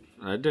appreciated.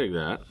 I dig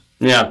that.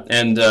 Yeah,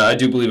 and I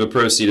do believe a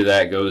proceed of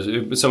that goes.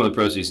 Some of the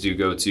proceeds do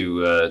go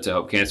to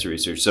help cancer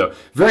research. So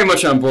very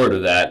much on board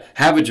with that.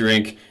 Have a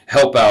drink,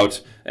 help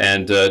out,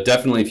 and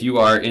definitely if you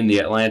are in the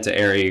Atlanta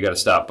area, you got to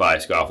stop by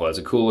Scofflaw. It's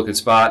a cool looking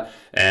spot,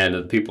 and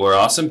the people are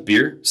awesome.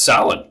 Beer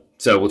solid.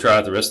 So we'll try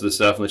out the rest of the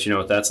stuff and let you know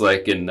what that's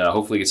like, and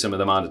hopefully get some of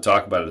them on to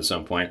talk about it at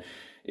some point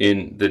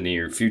in the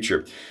near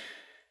future.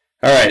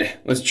 All right,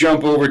 let's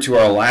jump over to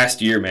our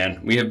last year,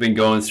 man. We have been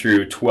going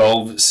through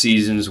 12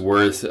 seasons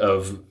worth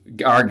of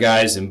our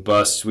guys and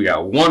busts. We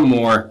got one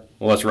more.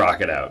 Well, let's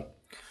rock it out.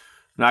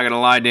 Not going to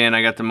lie, Dan,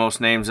 I got the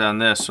most names on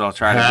this, so I'll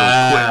try to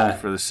go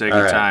quick for the sake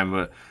of time.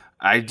 But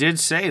I did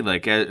say,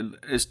 like,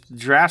 as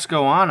drafts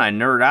go on, I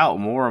nerd out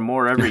more and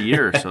more every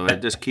year, so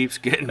it just keeps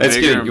getting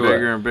bigger and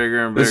bigger and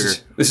bigger and bigger.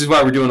 This is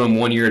why we're doing them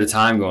 1 year at a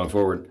time going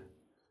forward.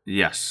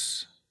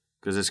 Yes.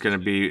 Because it's going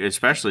to be,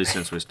 especially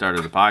since we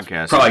started the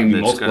podcast. Probably going to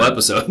be multiple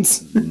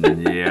episodes.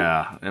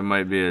 Yeah, it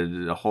might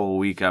be a whole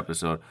week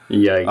episode.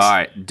 Yikes. All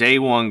right, day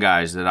one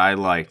guys that I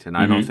liked, and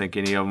I don't think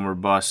any of them were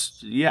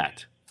busts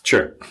yet.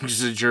 Sure.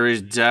 Because the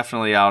jury's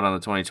definitely out on the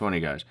 2020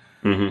 guys.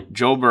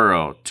 Joe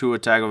Burrow, Tua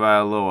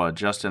Tagovailoa,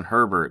 Justin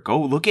Herbert. Go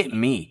look at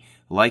me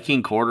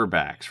liking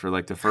quarterbacks for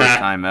like the first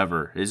time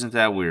ever. Isn't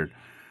that weird?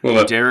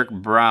 Well, Derek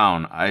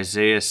Brown,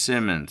 Isaiah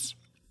Simmons,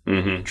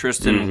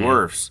 Tristan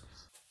Wirfs,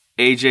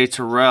 A.J.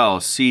 Terrell,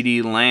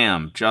 C.D.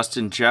 Lamb,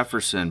 Justin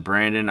Jefferson,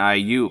 Brandon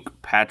Ayuk,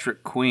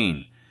 Patrick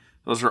Queen.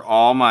 Those are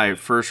all my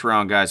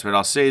first-round guys, but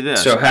I'll say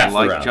this. So half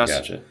the round,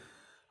 gotcha.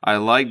 I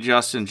like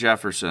Justin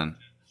Jefferson.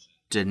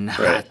 Did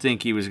not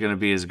think he was going to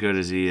be as good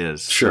as he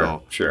is.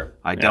 Sure.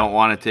 I don't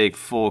want to take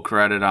full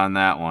credit on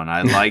that one.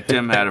 I liked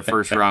him, had a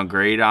first-round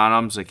grade on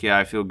him. It's like, yeah,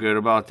 I feel good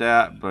about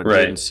that, but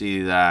didn't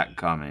see that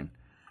coming.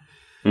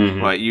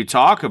 But you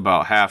talk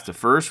about half the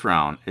first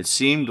round. It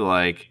seemed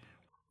like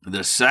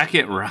The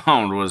second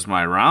round was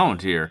my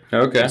round here.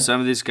 Okay. And some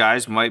of these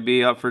guys might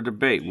be up for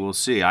debate. We'll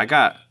see. I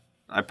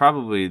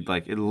probably,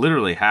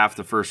 literally half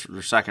the first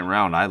or second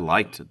round, I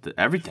liked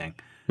everything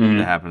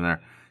that happened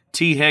there.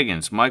 T.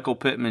 Higgins, Michael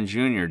Pittman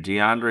Jr.,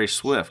 DeAndre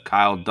Swift,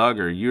 Kyle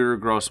Duggar, Uter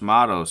Gross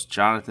Matos,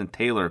 Jonathan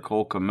Taylor,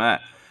 Cole Kmet,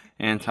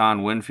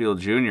 Anton Winfield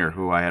Jr.,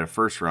 who I had a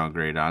first-round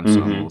grade on,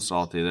 so I'm a little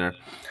salty there.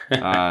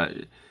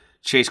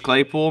 Chase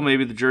Claypool,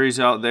 maybe the jury's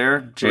out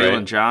there.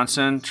 Jalen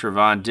Johnson,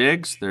 Trevon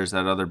Diggs. There's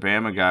that other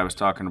Bama guy I was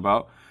talking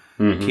about.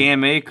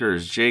 Cam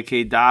Akers,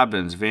 J.K.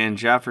 Dobbins, Van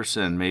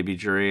Jefferson, maybe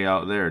jury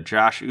out there.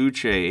 Josh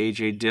Uche,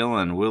 A.J.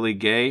 Dillon, Willie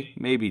Gay,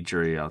 maybe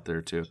jury out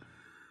there too.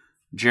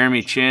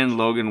 Jeremy Chin,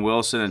 Logan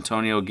Wilson,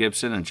 Antonio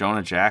Gibson, and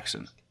Jonah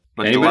Jackson.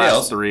 But Anybody the last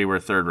else? three were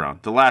third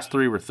round. The last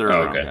three were third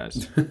round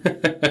guys.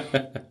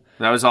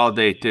 That was all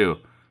day two.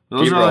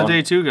 Those are all the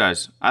day two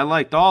guys. I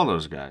liked all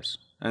those guys.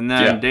 And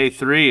then day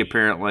three,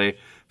 apparently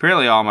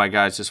all my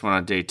guys just went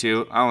on day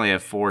two. I only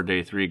have 4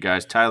 day three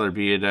guys. Tyler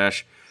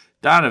Biadash,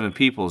 Donovan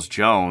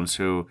Peoples-Jones,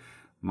 who,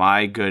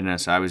 my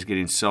goodness, I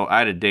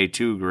had a day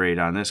 2 grade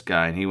on this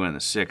guy, and he went in the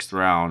 6th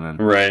round.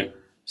 And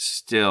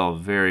still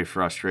very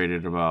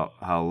frustrated about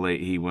how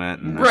late he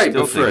went. And I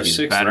still think he's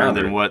better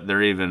than what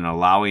they're even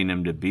allowing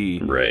him to be.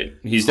 Right.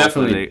 He's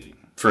definitely,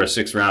 for a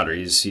 6th rounder,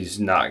 he's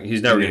never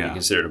going to be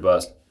considered a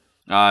bust.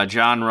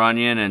 John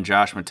Runyon and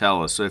Josh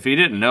Metellus. So if you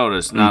didn't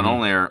notice, not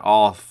only are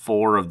all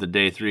 4 of the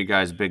day 3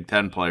 guys Big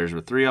Ten players,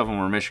 but 3 of them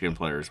were Michigan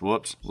players.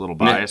 Whoops, a little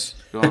bias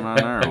going on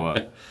there or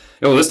what?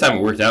 Well, this time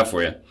it worked out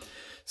for you.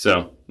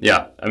 So,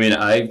 yeah, I mean,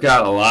 I've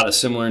got a lot of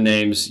similar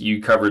names.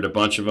 You covered a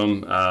bunch of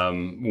them.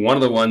 One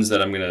of the ones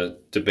that I'm going to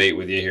debate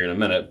with you here in a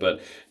minute,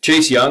 but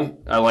Chase Young,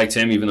 I liked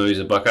him even though he's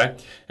a Buckeye.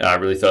 I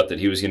really thought that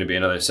he was going to be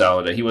another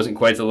solid. He wasn't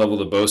quite the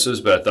level of the Bosa's,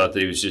 but I thought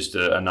that he was just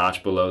a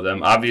notch below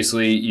them.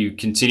 Obviously, you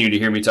continue to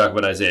hear me talk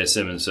about Isaiah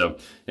Simmons, so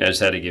I just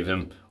had to give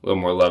him a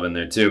little more love in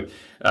there too.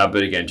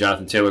 But again,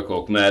 Jonathan Taylor,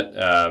 Cole Kmet,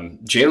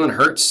 Jalen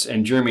Hurts,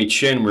 and Jeremy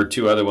Chin were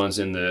 2 other ones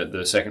in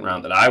the second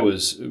round that I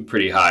was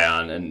pretty high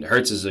on. And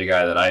Hurts is a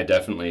guy that I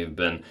definitely have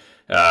been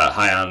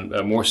high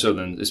on, more so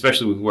than,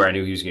 especially where I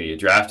knew he was going to get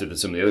drafted, than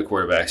some of the other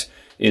quarterbacks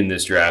in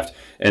this draft.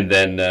 And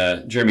then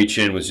Jeremy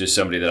Chin was just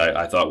somebody that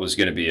I thought was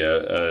going to be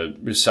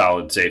a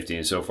solid safety,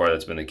 and so far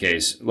that's been the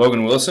case.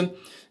 Logan Wilson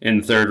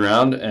in the 3rd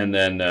round, and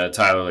then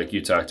Tyler, like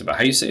you talked about.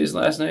 How do you say his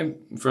last name?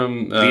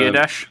 From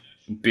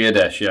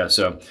Biadash, yeah.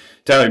 So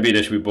Tyler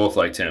Biadash, we both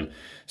liked him.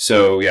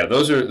 So yeah,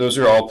 those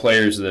are all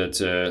players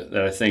that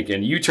I think.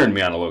 And you turned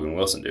me on to Logan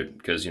Wilson, dude,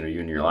 because you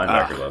and your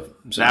linebacker love.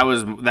 So.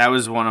 That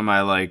was one of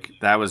my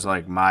that was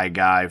my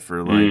guy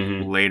for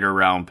later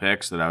round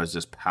picks that I was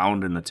just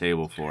pounding the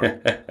table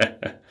for.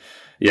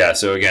 Yeah.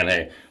 So again,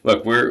 hey,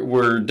 look,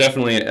 we're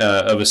definitely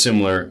of a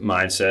similar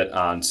mindset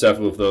on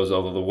several of those.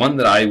 Although the one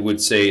that I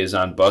would say is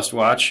on bust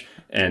watch.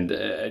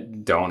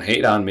 And don't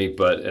hate on me,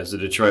 but as a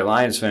Detroit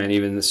Lions fan,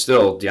 even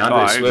still,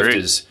 DeAndre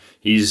Swift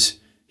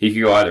he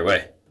could go either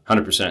way,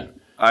 100%.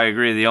 I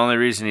agree. The only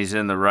reason he's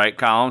in the right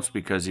column is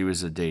because he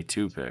was a day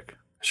 2 pick.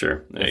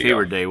 Sure. If he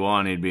were day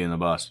 1, he'd be in the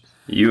bust.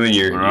 You and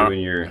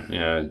your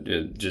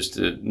just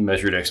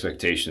measured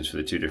expectations for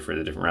the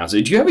different rounds.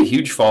 Did you have a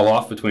huge fall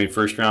off between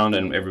first round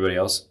and everybody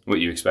else? What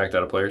you expect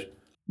out of players?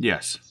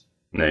 Yes.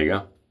 There you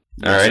go.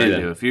 Yes, I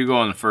do. If you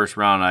go in the first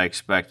round, I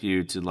expect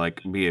you to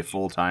be a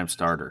full-time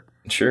starter.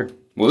 Sure.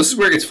 Well, this is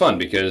where it gets fun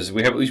because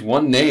we have at least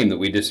one name that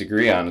we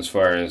disagree on as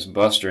far as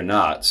bust or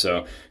not.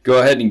 So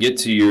go ahead and get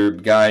to your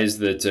guys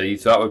that you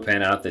thought would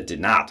pan out that did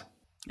not.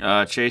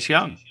 Chase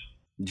Young.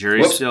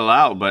 Jury's still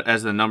out, but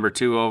as the number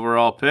 2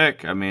 overall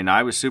pick, I mean,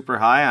 I was super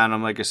high on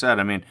him. Like I said,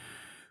 I mean,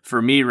 for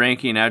me,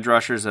 ranking edge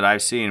rushers that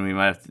I've seen, we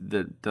might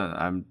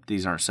have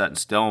these aren't set in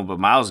stone, but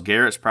Myles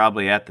Garrett's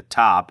probably at the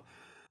top,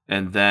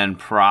 and then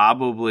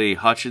probably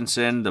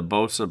Hutchinson, the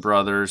Bosa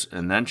brothers,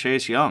 and then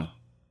Chase Young.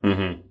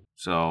 Mm-hmm.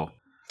 So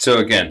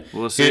again,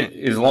 we'll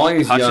see. As long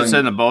as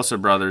Hutchinson and the Bosa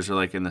brothers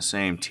are in the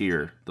same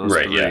tier, those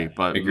 3. Yeah,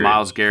 but agreed.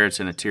 Myles Garrett's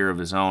in a tier of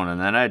his own,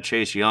 and then I had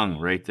Chase Young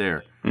right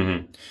there.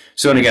 Mm-hmm.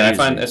 So, and again,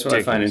 that's what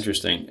I find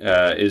interesting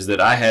is that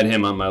I had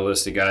him on my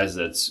list of guys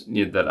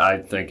that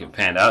I think have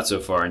panned out so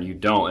far, and you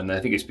don't, and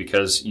I think it's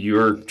because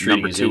you're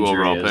treating his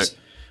injury as.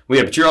 Well,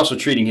 yeah, but you're also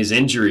treating his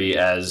injury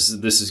as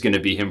this is going to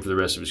be him for the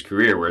rest of his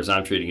career, whereas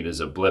I'm treating it as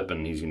a blip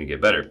and he's going to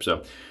get better.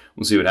 So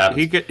we'll see what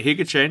happens. He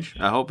could change.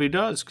 I hope he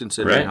does,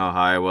 considering how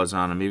high I was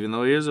on him, even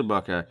though he is a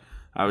Buckeye.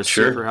 I was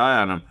super high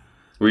on him.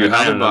 Were you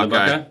high on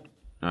Buckeye?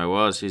 I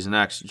was. He's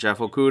next. Jeff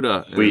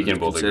Okudah. We can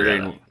both agree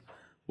on that.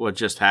 What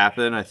just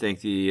happened, I think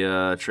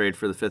the trade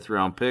for the 5th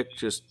round pick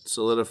just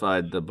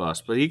solidified the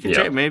bust. But he could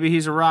change. Maybe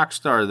he's a rock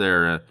star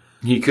there.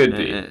 He could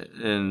be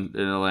in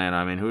Atlanta.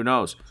 I mean, who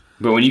knows?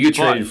 But when you get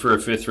traded for a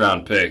 5th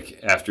round pick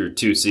after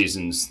 2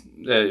 seasons,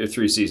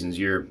 3 seasons,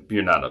 you're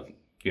not a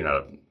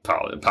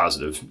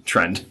positive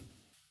trend.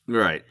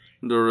 Right.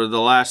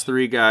 The last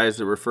 3 guys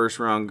that were first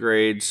round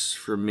grades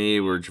for me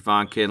were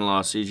Javon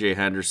Kinlaw, C.J.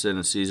 Henderson,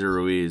 and Cesar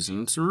Ruiz.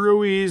 And it's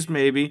Ruiz,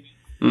 maybe.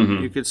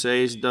 Mm-hmm. You could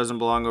say he doesn't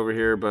belong over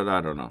here, but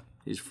I don't know.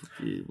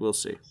 We'll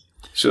see.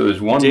 So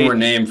there's one more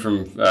name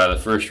from the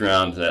first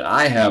round that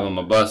I have on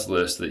my bust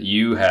list that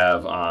you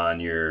have on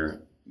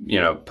your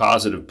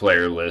positive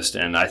player list,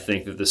 and I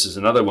think that this is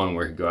another one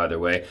where it could go either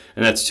way,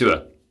 and that's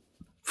Tua.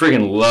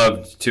 Friggin'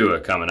 loved Tua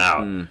coming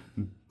out,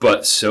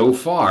 but so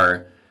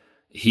far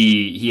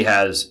he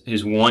has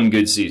his one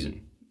good season.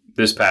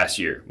 This past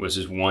year was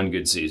his one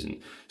good season.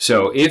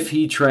 So if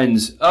he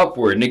trends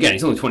upward, and again,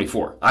 he's only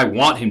 24. I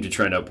want him to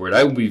trend upward.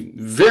 I would be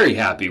very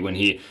happy when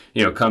he,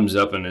 comes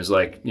up and is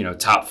like,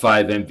 top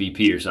 5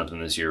 MVP or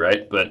something this year,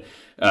 right? But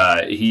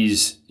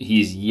he's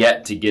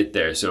yet to get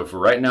there. So for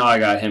right now, I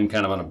got him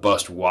kind of on a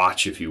bust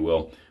watch, if you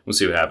will. We'll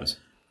see what happens.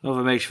 Well,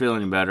 if it makes you feel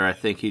any better, I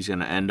think he's going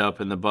to end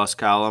up in the bust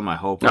column. I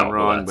hope I'm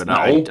wrong, but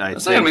I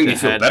that's think not going to make me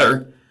feel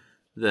better.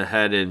 The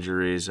head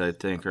injuries, I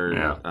think,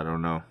 are I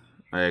don't know.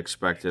 I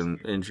expect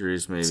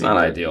injuries maybe it's not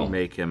ideal.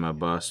 Make him a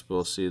bust.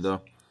 We'll see,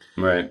 though.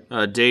 Right.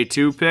 Day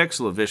 2 picks,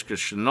 Laviska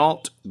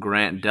Shenault,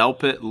 Grant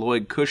Delpit,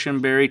 Lloyd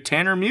Cushenberry,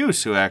 Tanner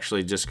Muse, who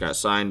actually just got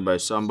signed by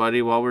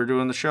somebody while we were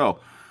doing the show.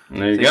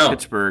 There you go.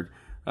 Pittsburgh.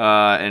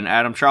 And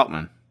Adam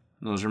Troutman.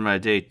 Those are my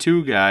day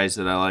 2 guys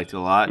that I liked a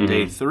lot. Mm-hmm.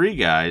 Day 3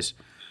 guys,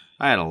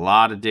 I had a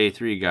lot of day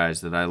 3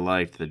 guys that I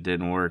liked that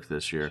didn't work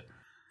this year.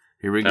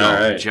 Here we go.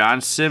 Right. John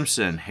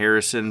Simpson,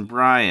 Harrison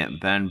Bryant,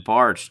 Ben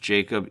Bartz,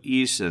 Jacob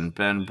Eason,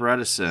 Ben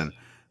Bredesen,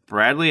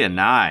 Bradley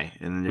Anai.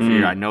 And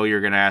if I know you're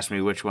going to ask me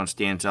which one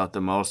stands out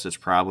the most, it's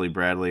probably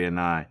Bradley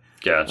Anai.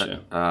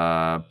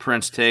 Gotcha.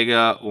 Prince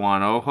Tega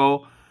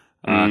Wanoho,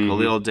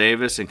 Khalil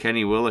Davis, and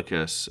Kenny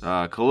Willekes.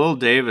 Khalil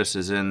Davis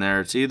is in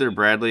there. It's either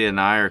Bradley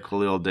Anai or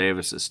Khalil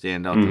Davis that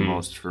stand out the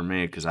most for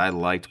me because I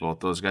liked both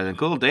those guys. And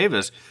Khalil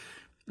Davis,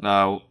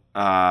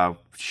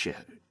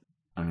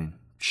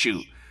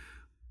 shoot.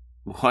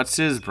 What's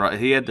his brother?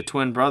 He had the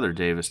twin brother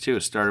Davis too.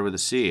 It started with a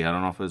C. I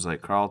don't know if it was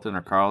like Carlton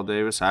or Carl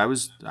Davis. I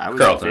was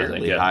Carlton,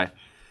 fairly high.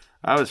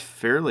 I was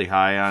fairly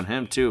high on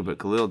him too, but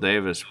Khalil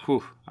Davis,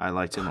 I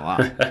liked him a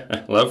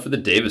lot. Love for the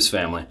Davis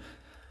family.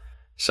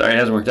 Sorry it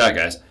hasn't worked out,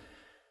 guys.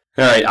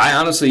 All right, I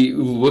honestly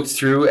looked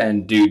through,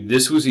 and dude,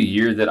 this was a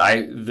year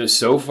that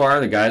so far,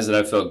 the guys that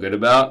I felt good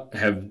about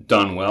have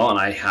done well, and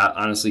I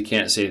honestly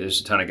can't say there's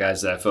a ton of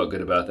guys that I felt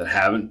good about that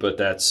haven't, but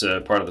that's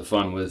part of the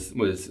fun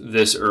with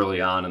this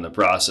early on in the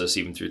process,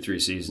 even through 3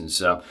 seasons.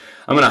 So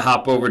I'm going to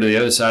hop over to the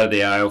other side of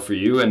the aisle for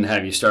you and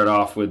have you start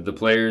off with the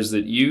players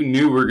that you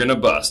knew were going to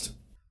bust.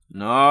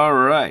 All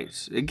right.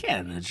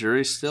 Again, the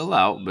jury's still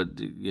out, but,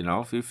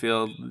 if you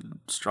feel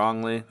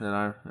strongly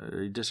that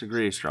you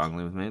disagree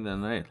strongly with me,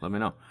 then, hey, let me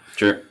know.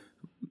 Sure.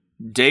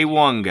 Day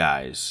 1,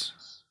 guys.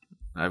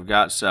 I've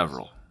got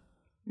several.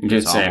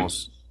 It's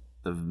almost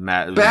the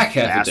back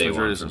half of day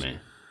 1 for me.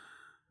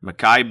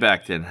 Mekhi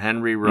Becton,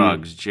 Henry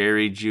Ruggs,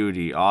 Jerry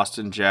Jeudy,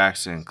 Austin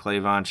Jackson,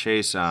 Clavon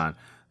Chason,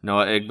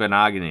 Noah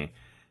Igbenogany,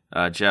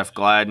 Jeff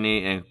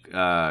Gladney,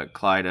 and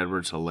Clyde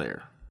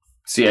Edwards-Helaire.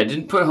 See, I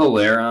didn't put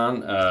Helaire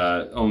on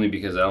only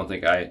because I don't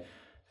think I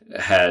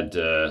had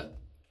an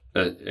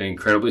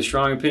incredibly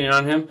strong opinion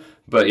on him.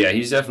 But yeah,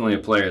 he's definitely a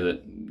player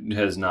that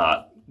has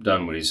not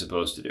done what he's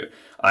supposed to do.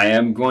 I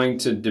am going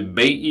to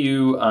debate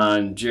you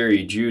on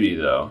Jerry Jeudy,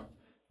 though,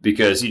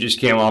 because he just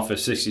came off a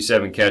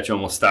 67 catch,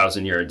 almost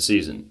 1,000-yard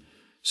season.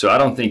 So I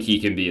don't think he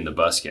can be in the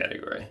bust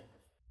category.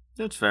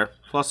 That's fair.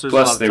 Plus, there's a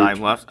lot of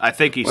time left. I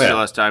think he still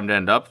has time to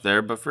end up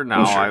there, but for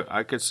now,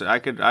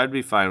 I'd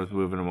be fine with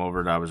moving him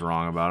over. I was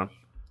wrong about him.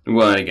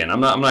 Well, and again,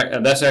 I'm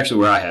not. That's actually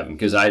where I have him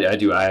because I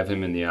have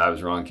him in the I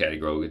was wrong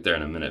category. We'll get there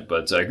in a minute.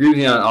 But I agree with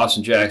you on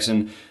Austin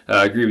Jackson.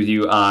 I agree with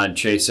you on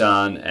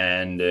Chason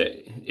and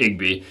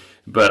Igby.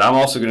 But I'm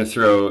also going to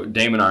throw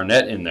Damon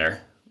Arnett in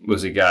there.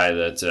 Was a guy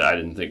that I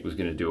didn't think was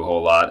going to do a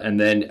whole lot. And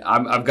then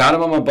I've got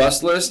him on my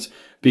bust list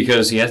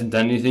because he hasn't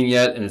done anything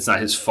yet, and it's not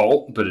his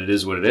fault, but it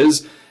is what it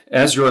is.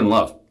 And that's Jordan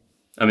Love.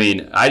 I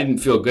mean, I didn't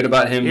feel good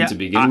about him to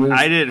begin with.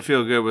 I didn't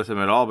feel good with him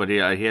at all, but he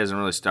hasn't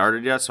really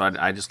started yet, so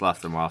I just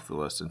left him off the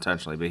list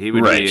intentionally. But he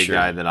would be a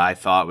guy that I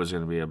thought was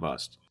going to be a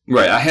bust.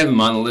 Right, I have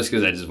him on the list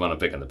because I just want to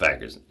pick on the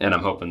Packers, and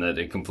I'm hoping that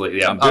it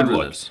completely. I'm good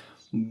with this.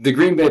 The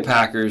Green Bay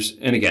Packers,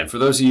 and again, for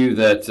those of you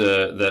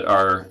that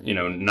are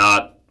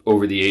not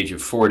over the age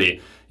of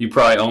 40, you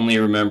probably only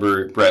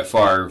remember Brett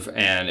Favre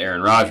and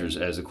Aaron Rodgers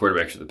as the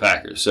quarterbacks for the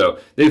Packers. So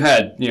they've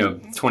had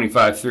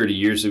 25, 30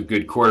 years of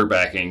good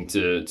quarterbacking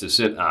to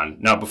sit on.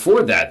 Now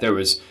before that, there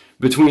was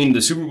between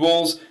the Super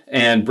Bowls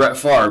and Brett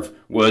Favre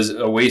was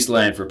a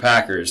wasteland for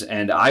Packers,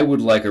 and I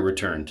would like a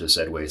return to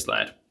said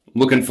wasteland.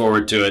 Looking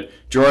forward to it.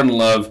 Jordan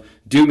Love,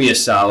 do me a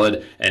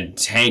solid and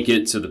tank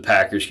it so the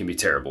Packers can be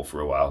terrible for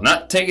a while.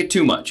 Not tank it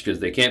too much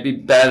because they can't be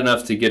bad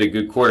enough to get a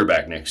good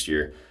quarterback next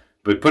year,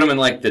 but put them in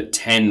like the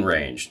 10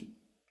 range.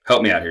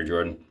 Help me out here,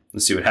 Jordan.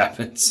 Let's see what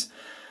happens.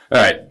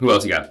 All right, who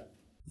else you got?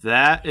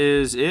 That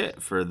is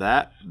it for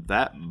that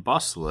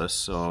bus list.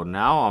 So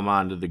now I'm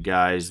on to the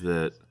guys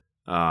that,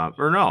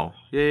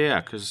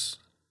 because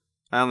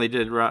I only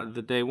did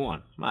the day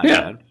 1. My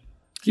bad.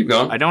 Keep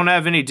going. I don't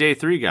have any day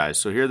 3 guys,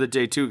 so here are the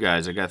day 2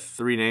 guys. I got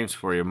 3 names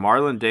for you: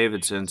 Marlon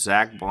Davidson,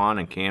 Zach Bond,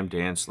 and Cam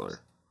Dantzler.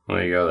 Well,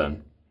 there you go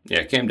then.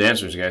 Yeah, Cam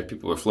Dantzler's a guy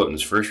people were floating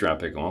his first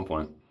round pick at one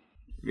point.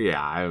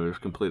 Yeah, I was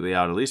completely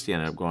out. At least he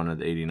ended up going to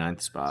the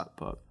 89th spot.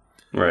 But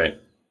Right.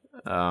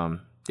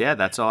 yeah,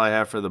 that's all I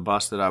have for the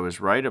bust that I was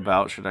right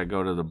about. Should I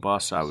go to the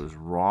bust I was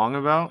wrong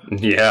about?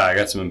 Yeah, I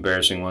got some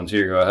embarrassing ones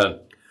here. Go ahead.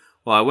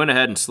 Well, I went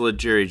ahead and slid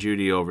Jerry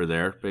Jeudy over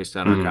there based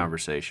on our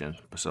conversation.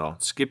 So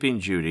skipping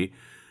Jeudy.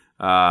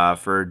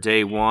 For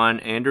day one,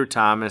 Andrew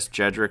Thomas,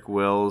 Jedrick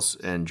Wills,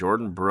 and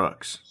Jordan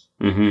Brooks.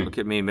 Look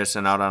at me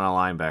missing out on a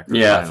linebacker.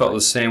 Yeah, I felt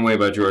the same way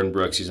about Jordan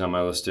Brooks. He's on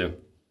my list too.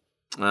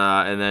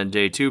 And then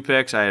day two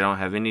picks, I don't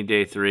have any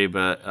day three,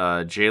 but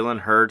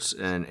Jalen Hurts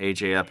and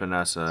A.J.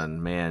 Epinesa.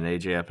 And man,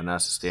 A.J.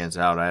 Epinesa stands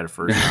out. I had a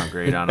first round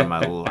grade on him. I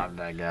love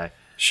that guy.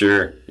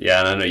 Sure. Yeah,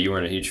 and I know you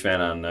weren't a huge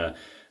fan on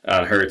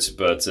Hurts,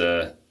 but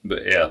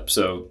yeah,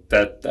 so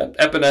that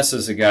Epinesa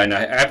is a guy.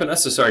 Now,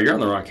 Epinesa, sorry, you're on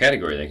the wrong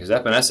category then, because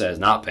Epinesa has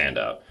not panned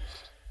out.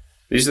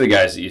 These are the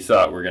guys that you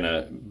thought were going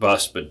to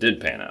bust but did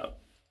pan out.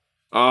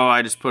 Oh,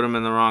 I just put him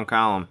in the wrong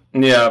column.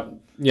 Yeah,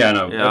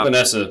 no. Yep.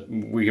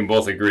 Epinesa, we can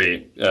both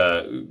agree,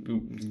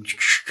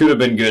 could have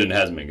been good and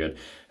hasn't been good.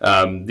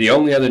 The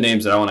only other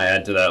names that I want to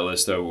add to that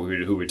list, though,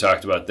 who we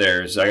talked about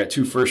there, is I got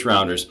 2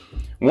 first-rounders.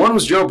 One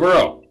was Joe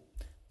Burrow.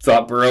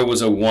 Thought Burrow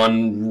was a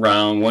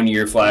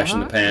one-year flash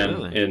in the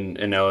pan really? in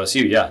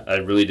LSU. Yeah, I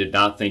really did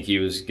not think he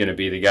was going to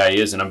be the guy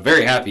he is, and I'm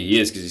very happy he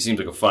is because he seems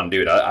like a fun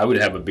dude. I would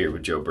have a beer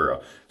with Joe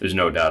Burrow. There's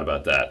no doubt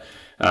about that.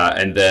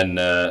 And then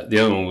the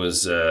other one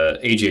was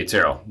A.J.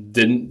 Terrell.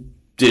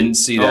 Didn't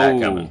see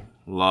that coming.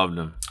 Loved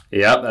him.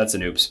 Yeah, that's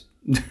an oops.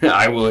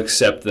 I will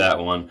accept that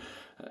one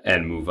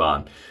and move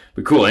on.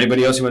 But cool.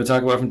 Anybody else you want to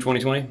talk about from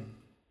 2020?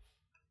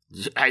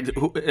 Is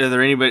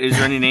there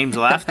any names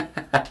left?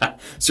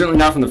 Certainly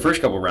not from the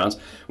first couple rounds.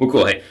 Well,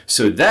 cool. Hey,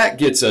 so that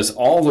gets us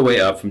all the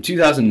way up from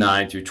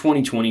 2009 through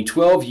 2020,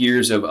 12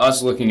 years of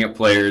us looking at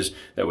players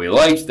that we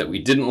liked, that we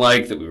didn't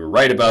like, that we were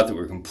right about, that we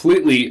were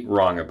completely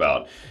wrong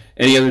about.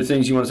 Any other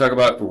things you want to talk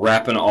about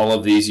wrapping all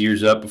of these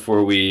years up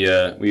before we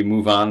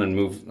move on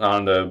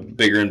to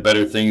bigger and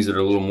better things that are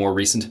a little more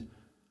recent?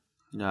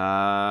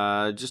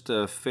 Just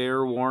a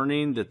fair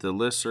warning that the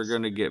lists are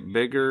going to get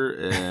bigger,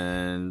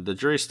 and the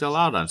jury's still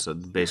out on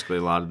basically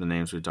a lot of the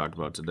names we talked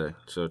about today.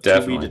 So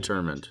Definitely. To be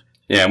determined.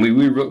 Yeah, and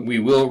we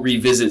will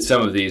revisit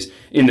some of these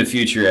in the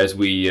future as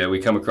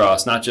we come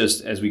across, not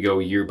just as we go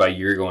year by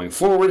year going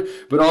forward,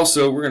 but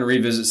also we're going to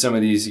revisit some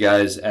of these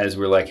guys as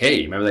we're like,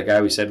 hey, remember that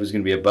guy we said was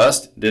going to be a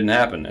bust? Didn't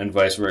happen, and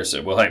vice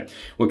versa. Well, hey,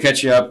 we'll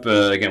catch you up.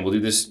 Again, we'll do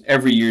this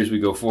every year as we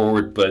go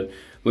forward, but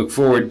look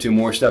forward to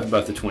more stuff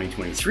about the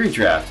 2023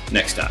 draft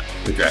next time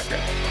with Draft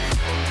Grab.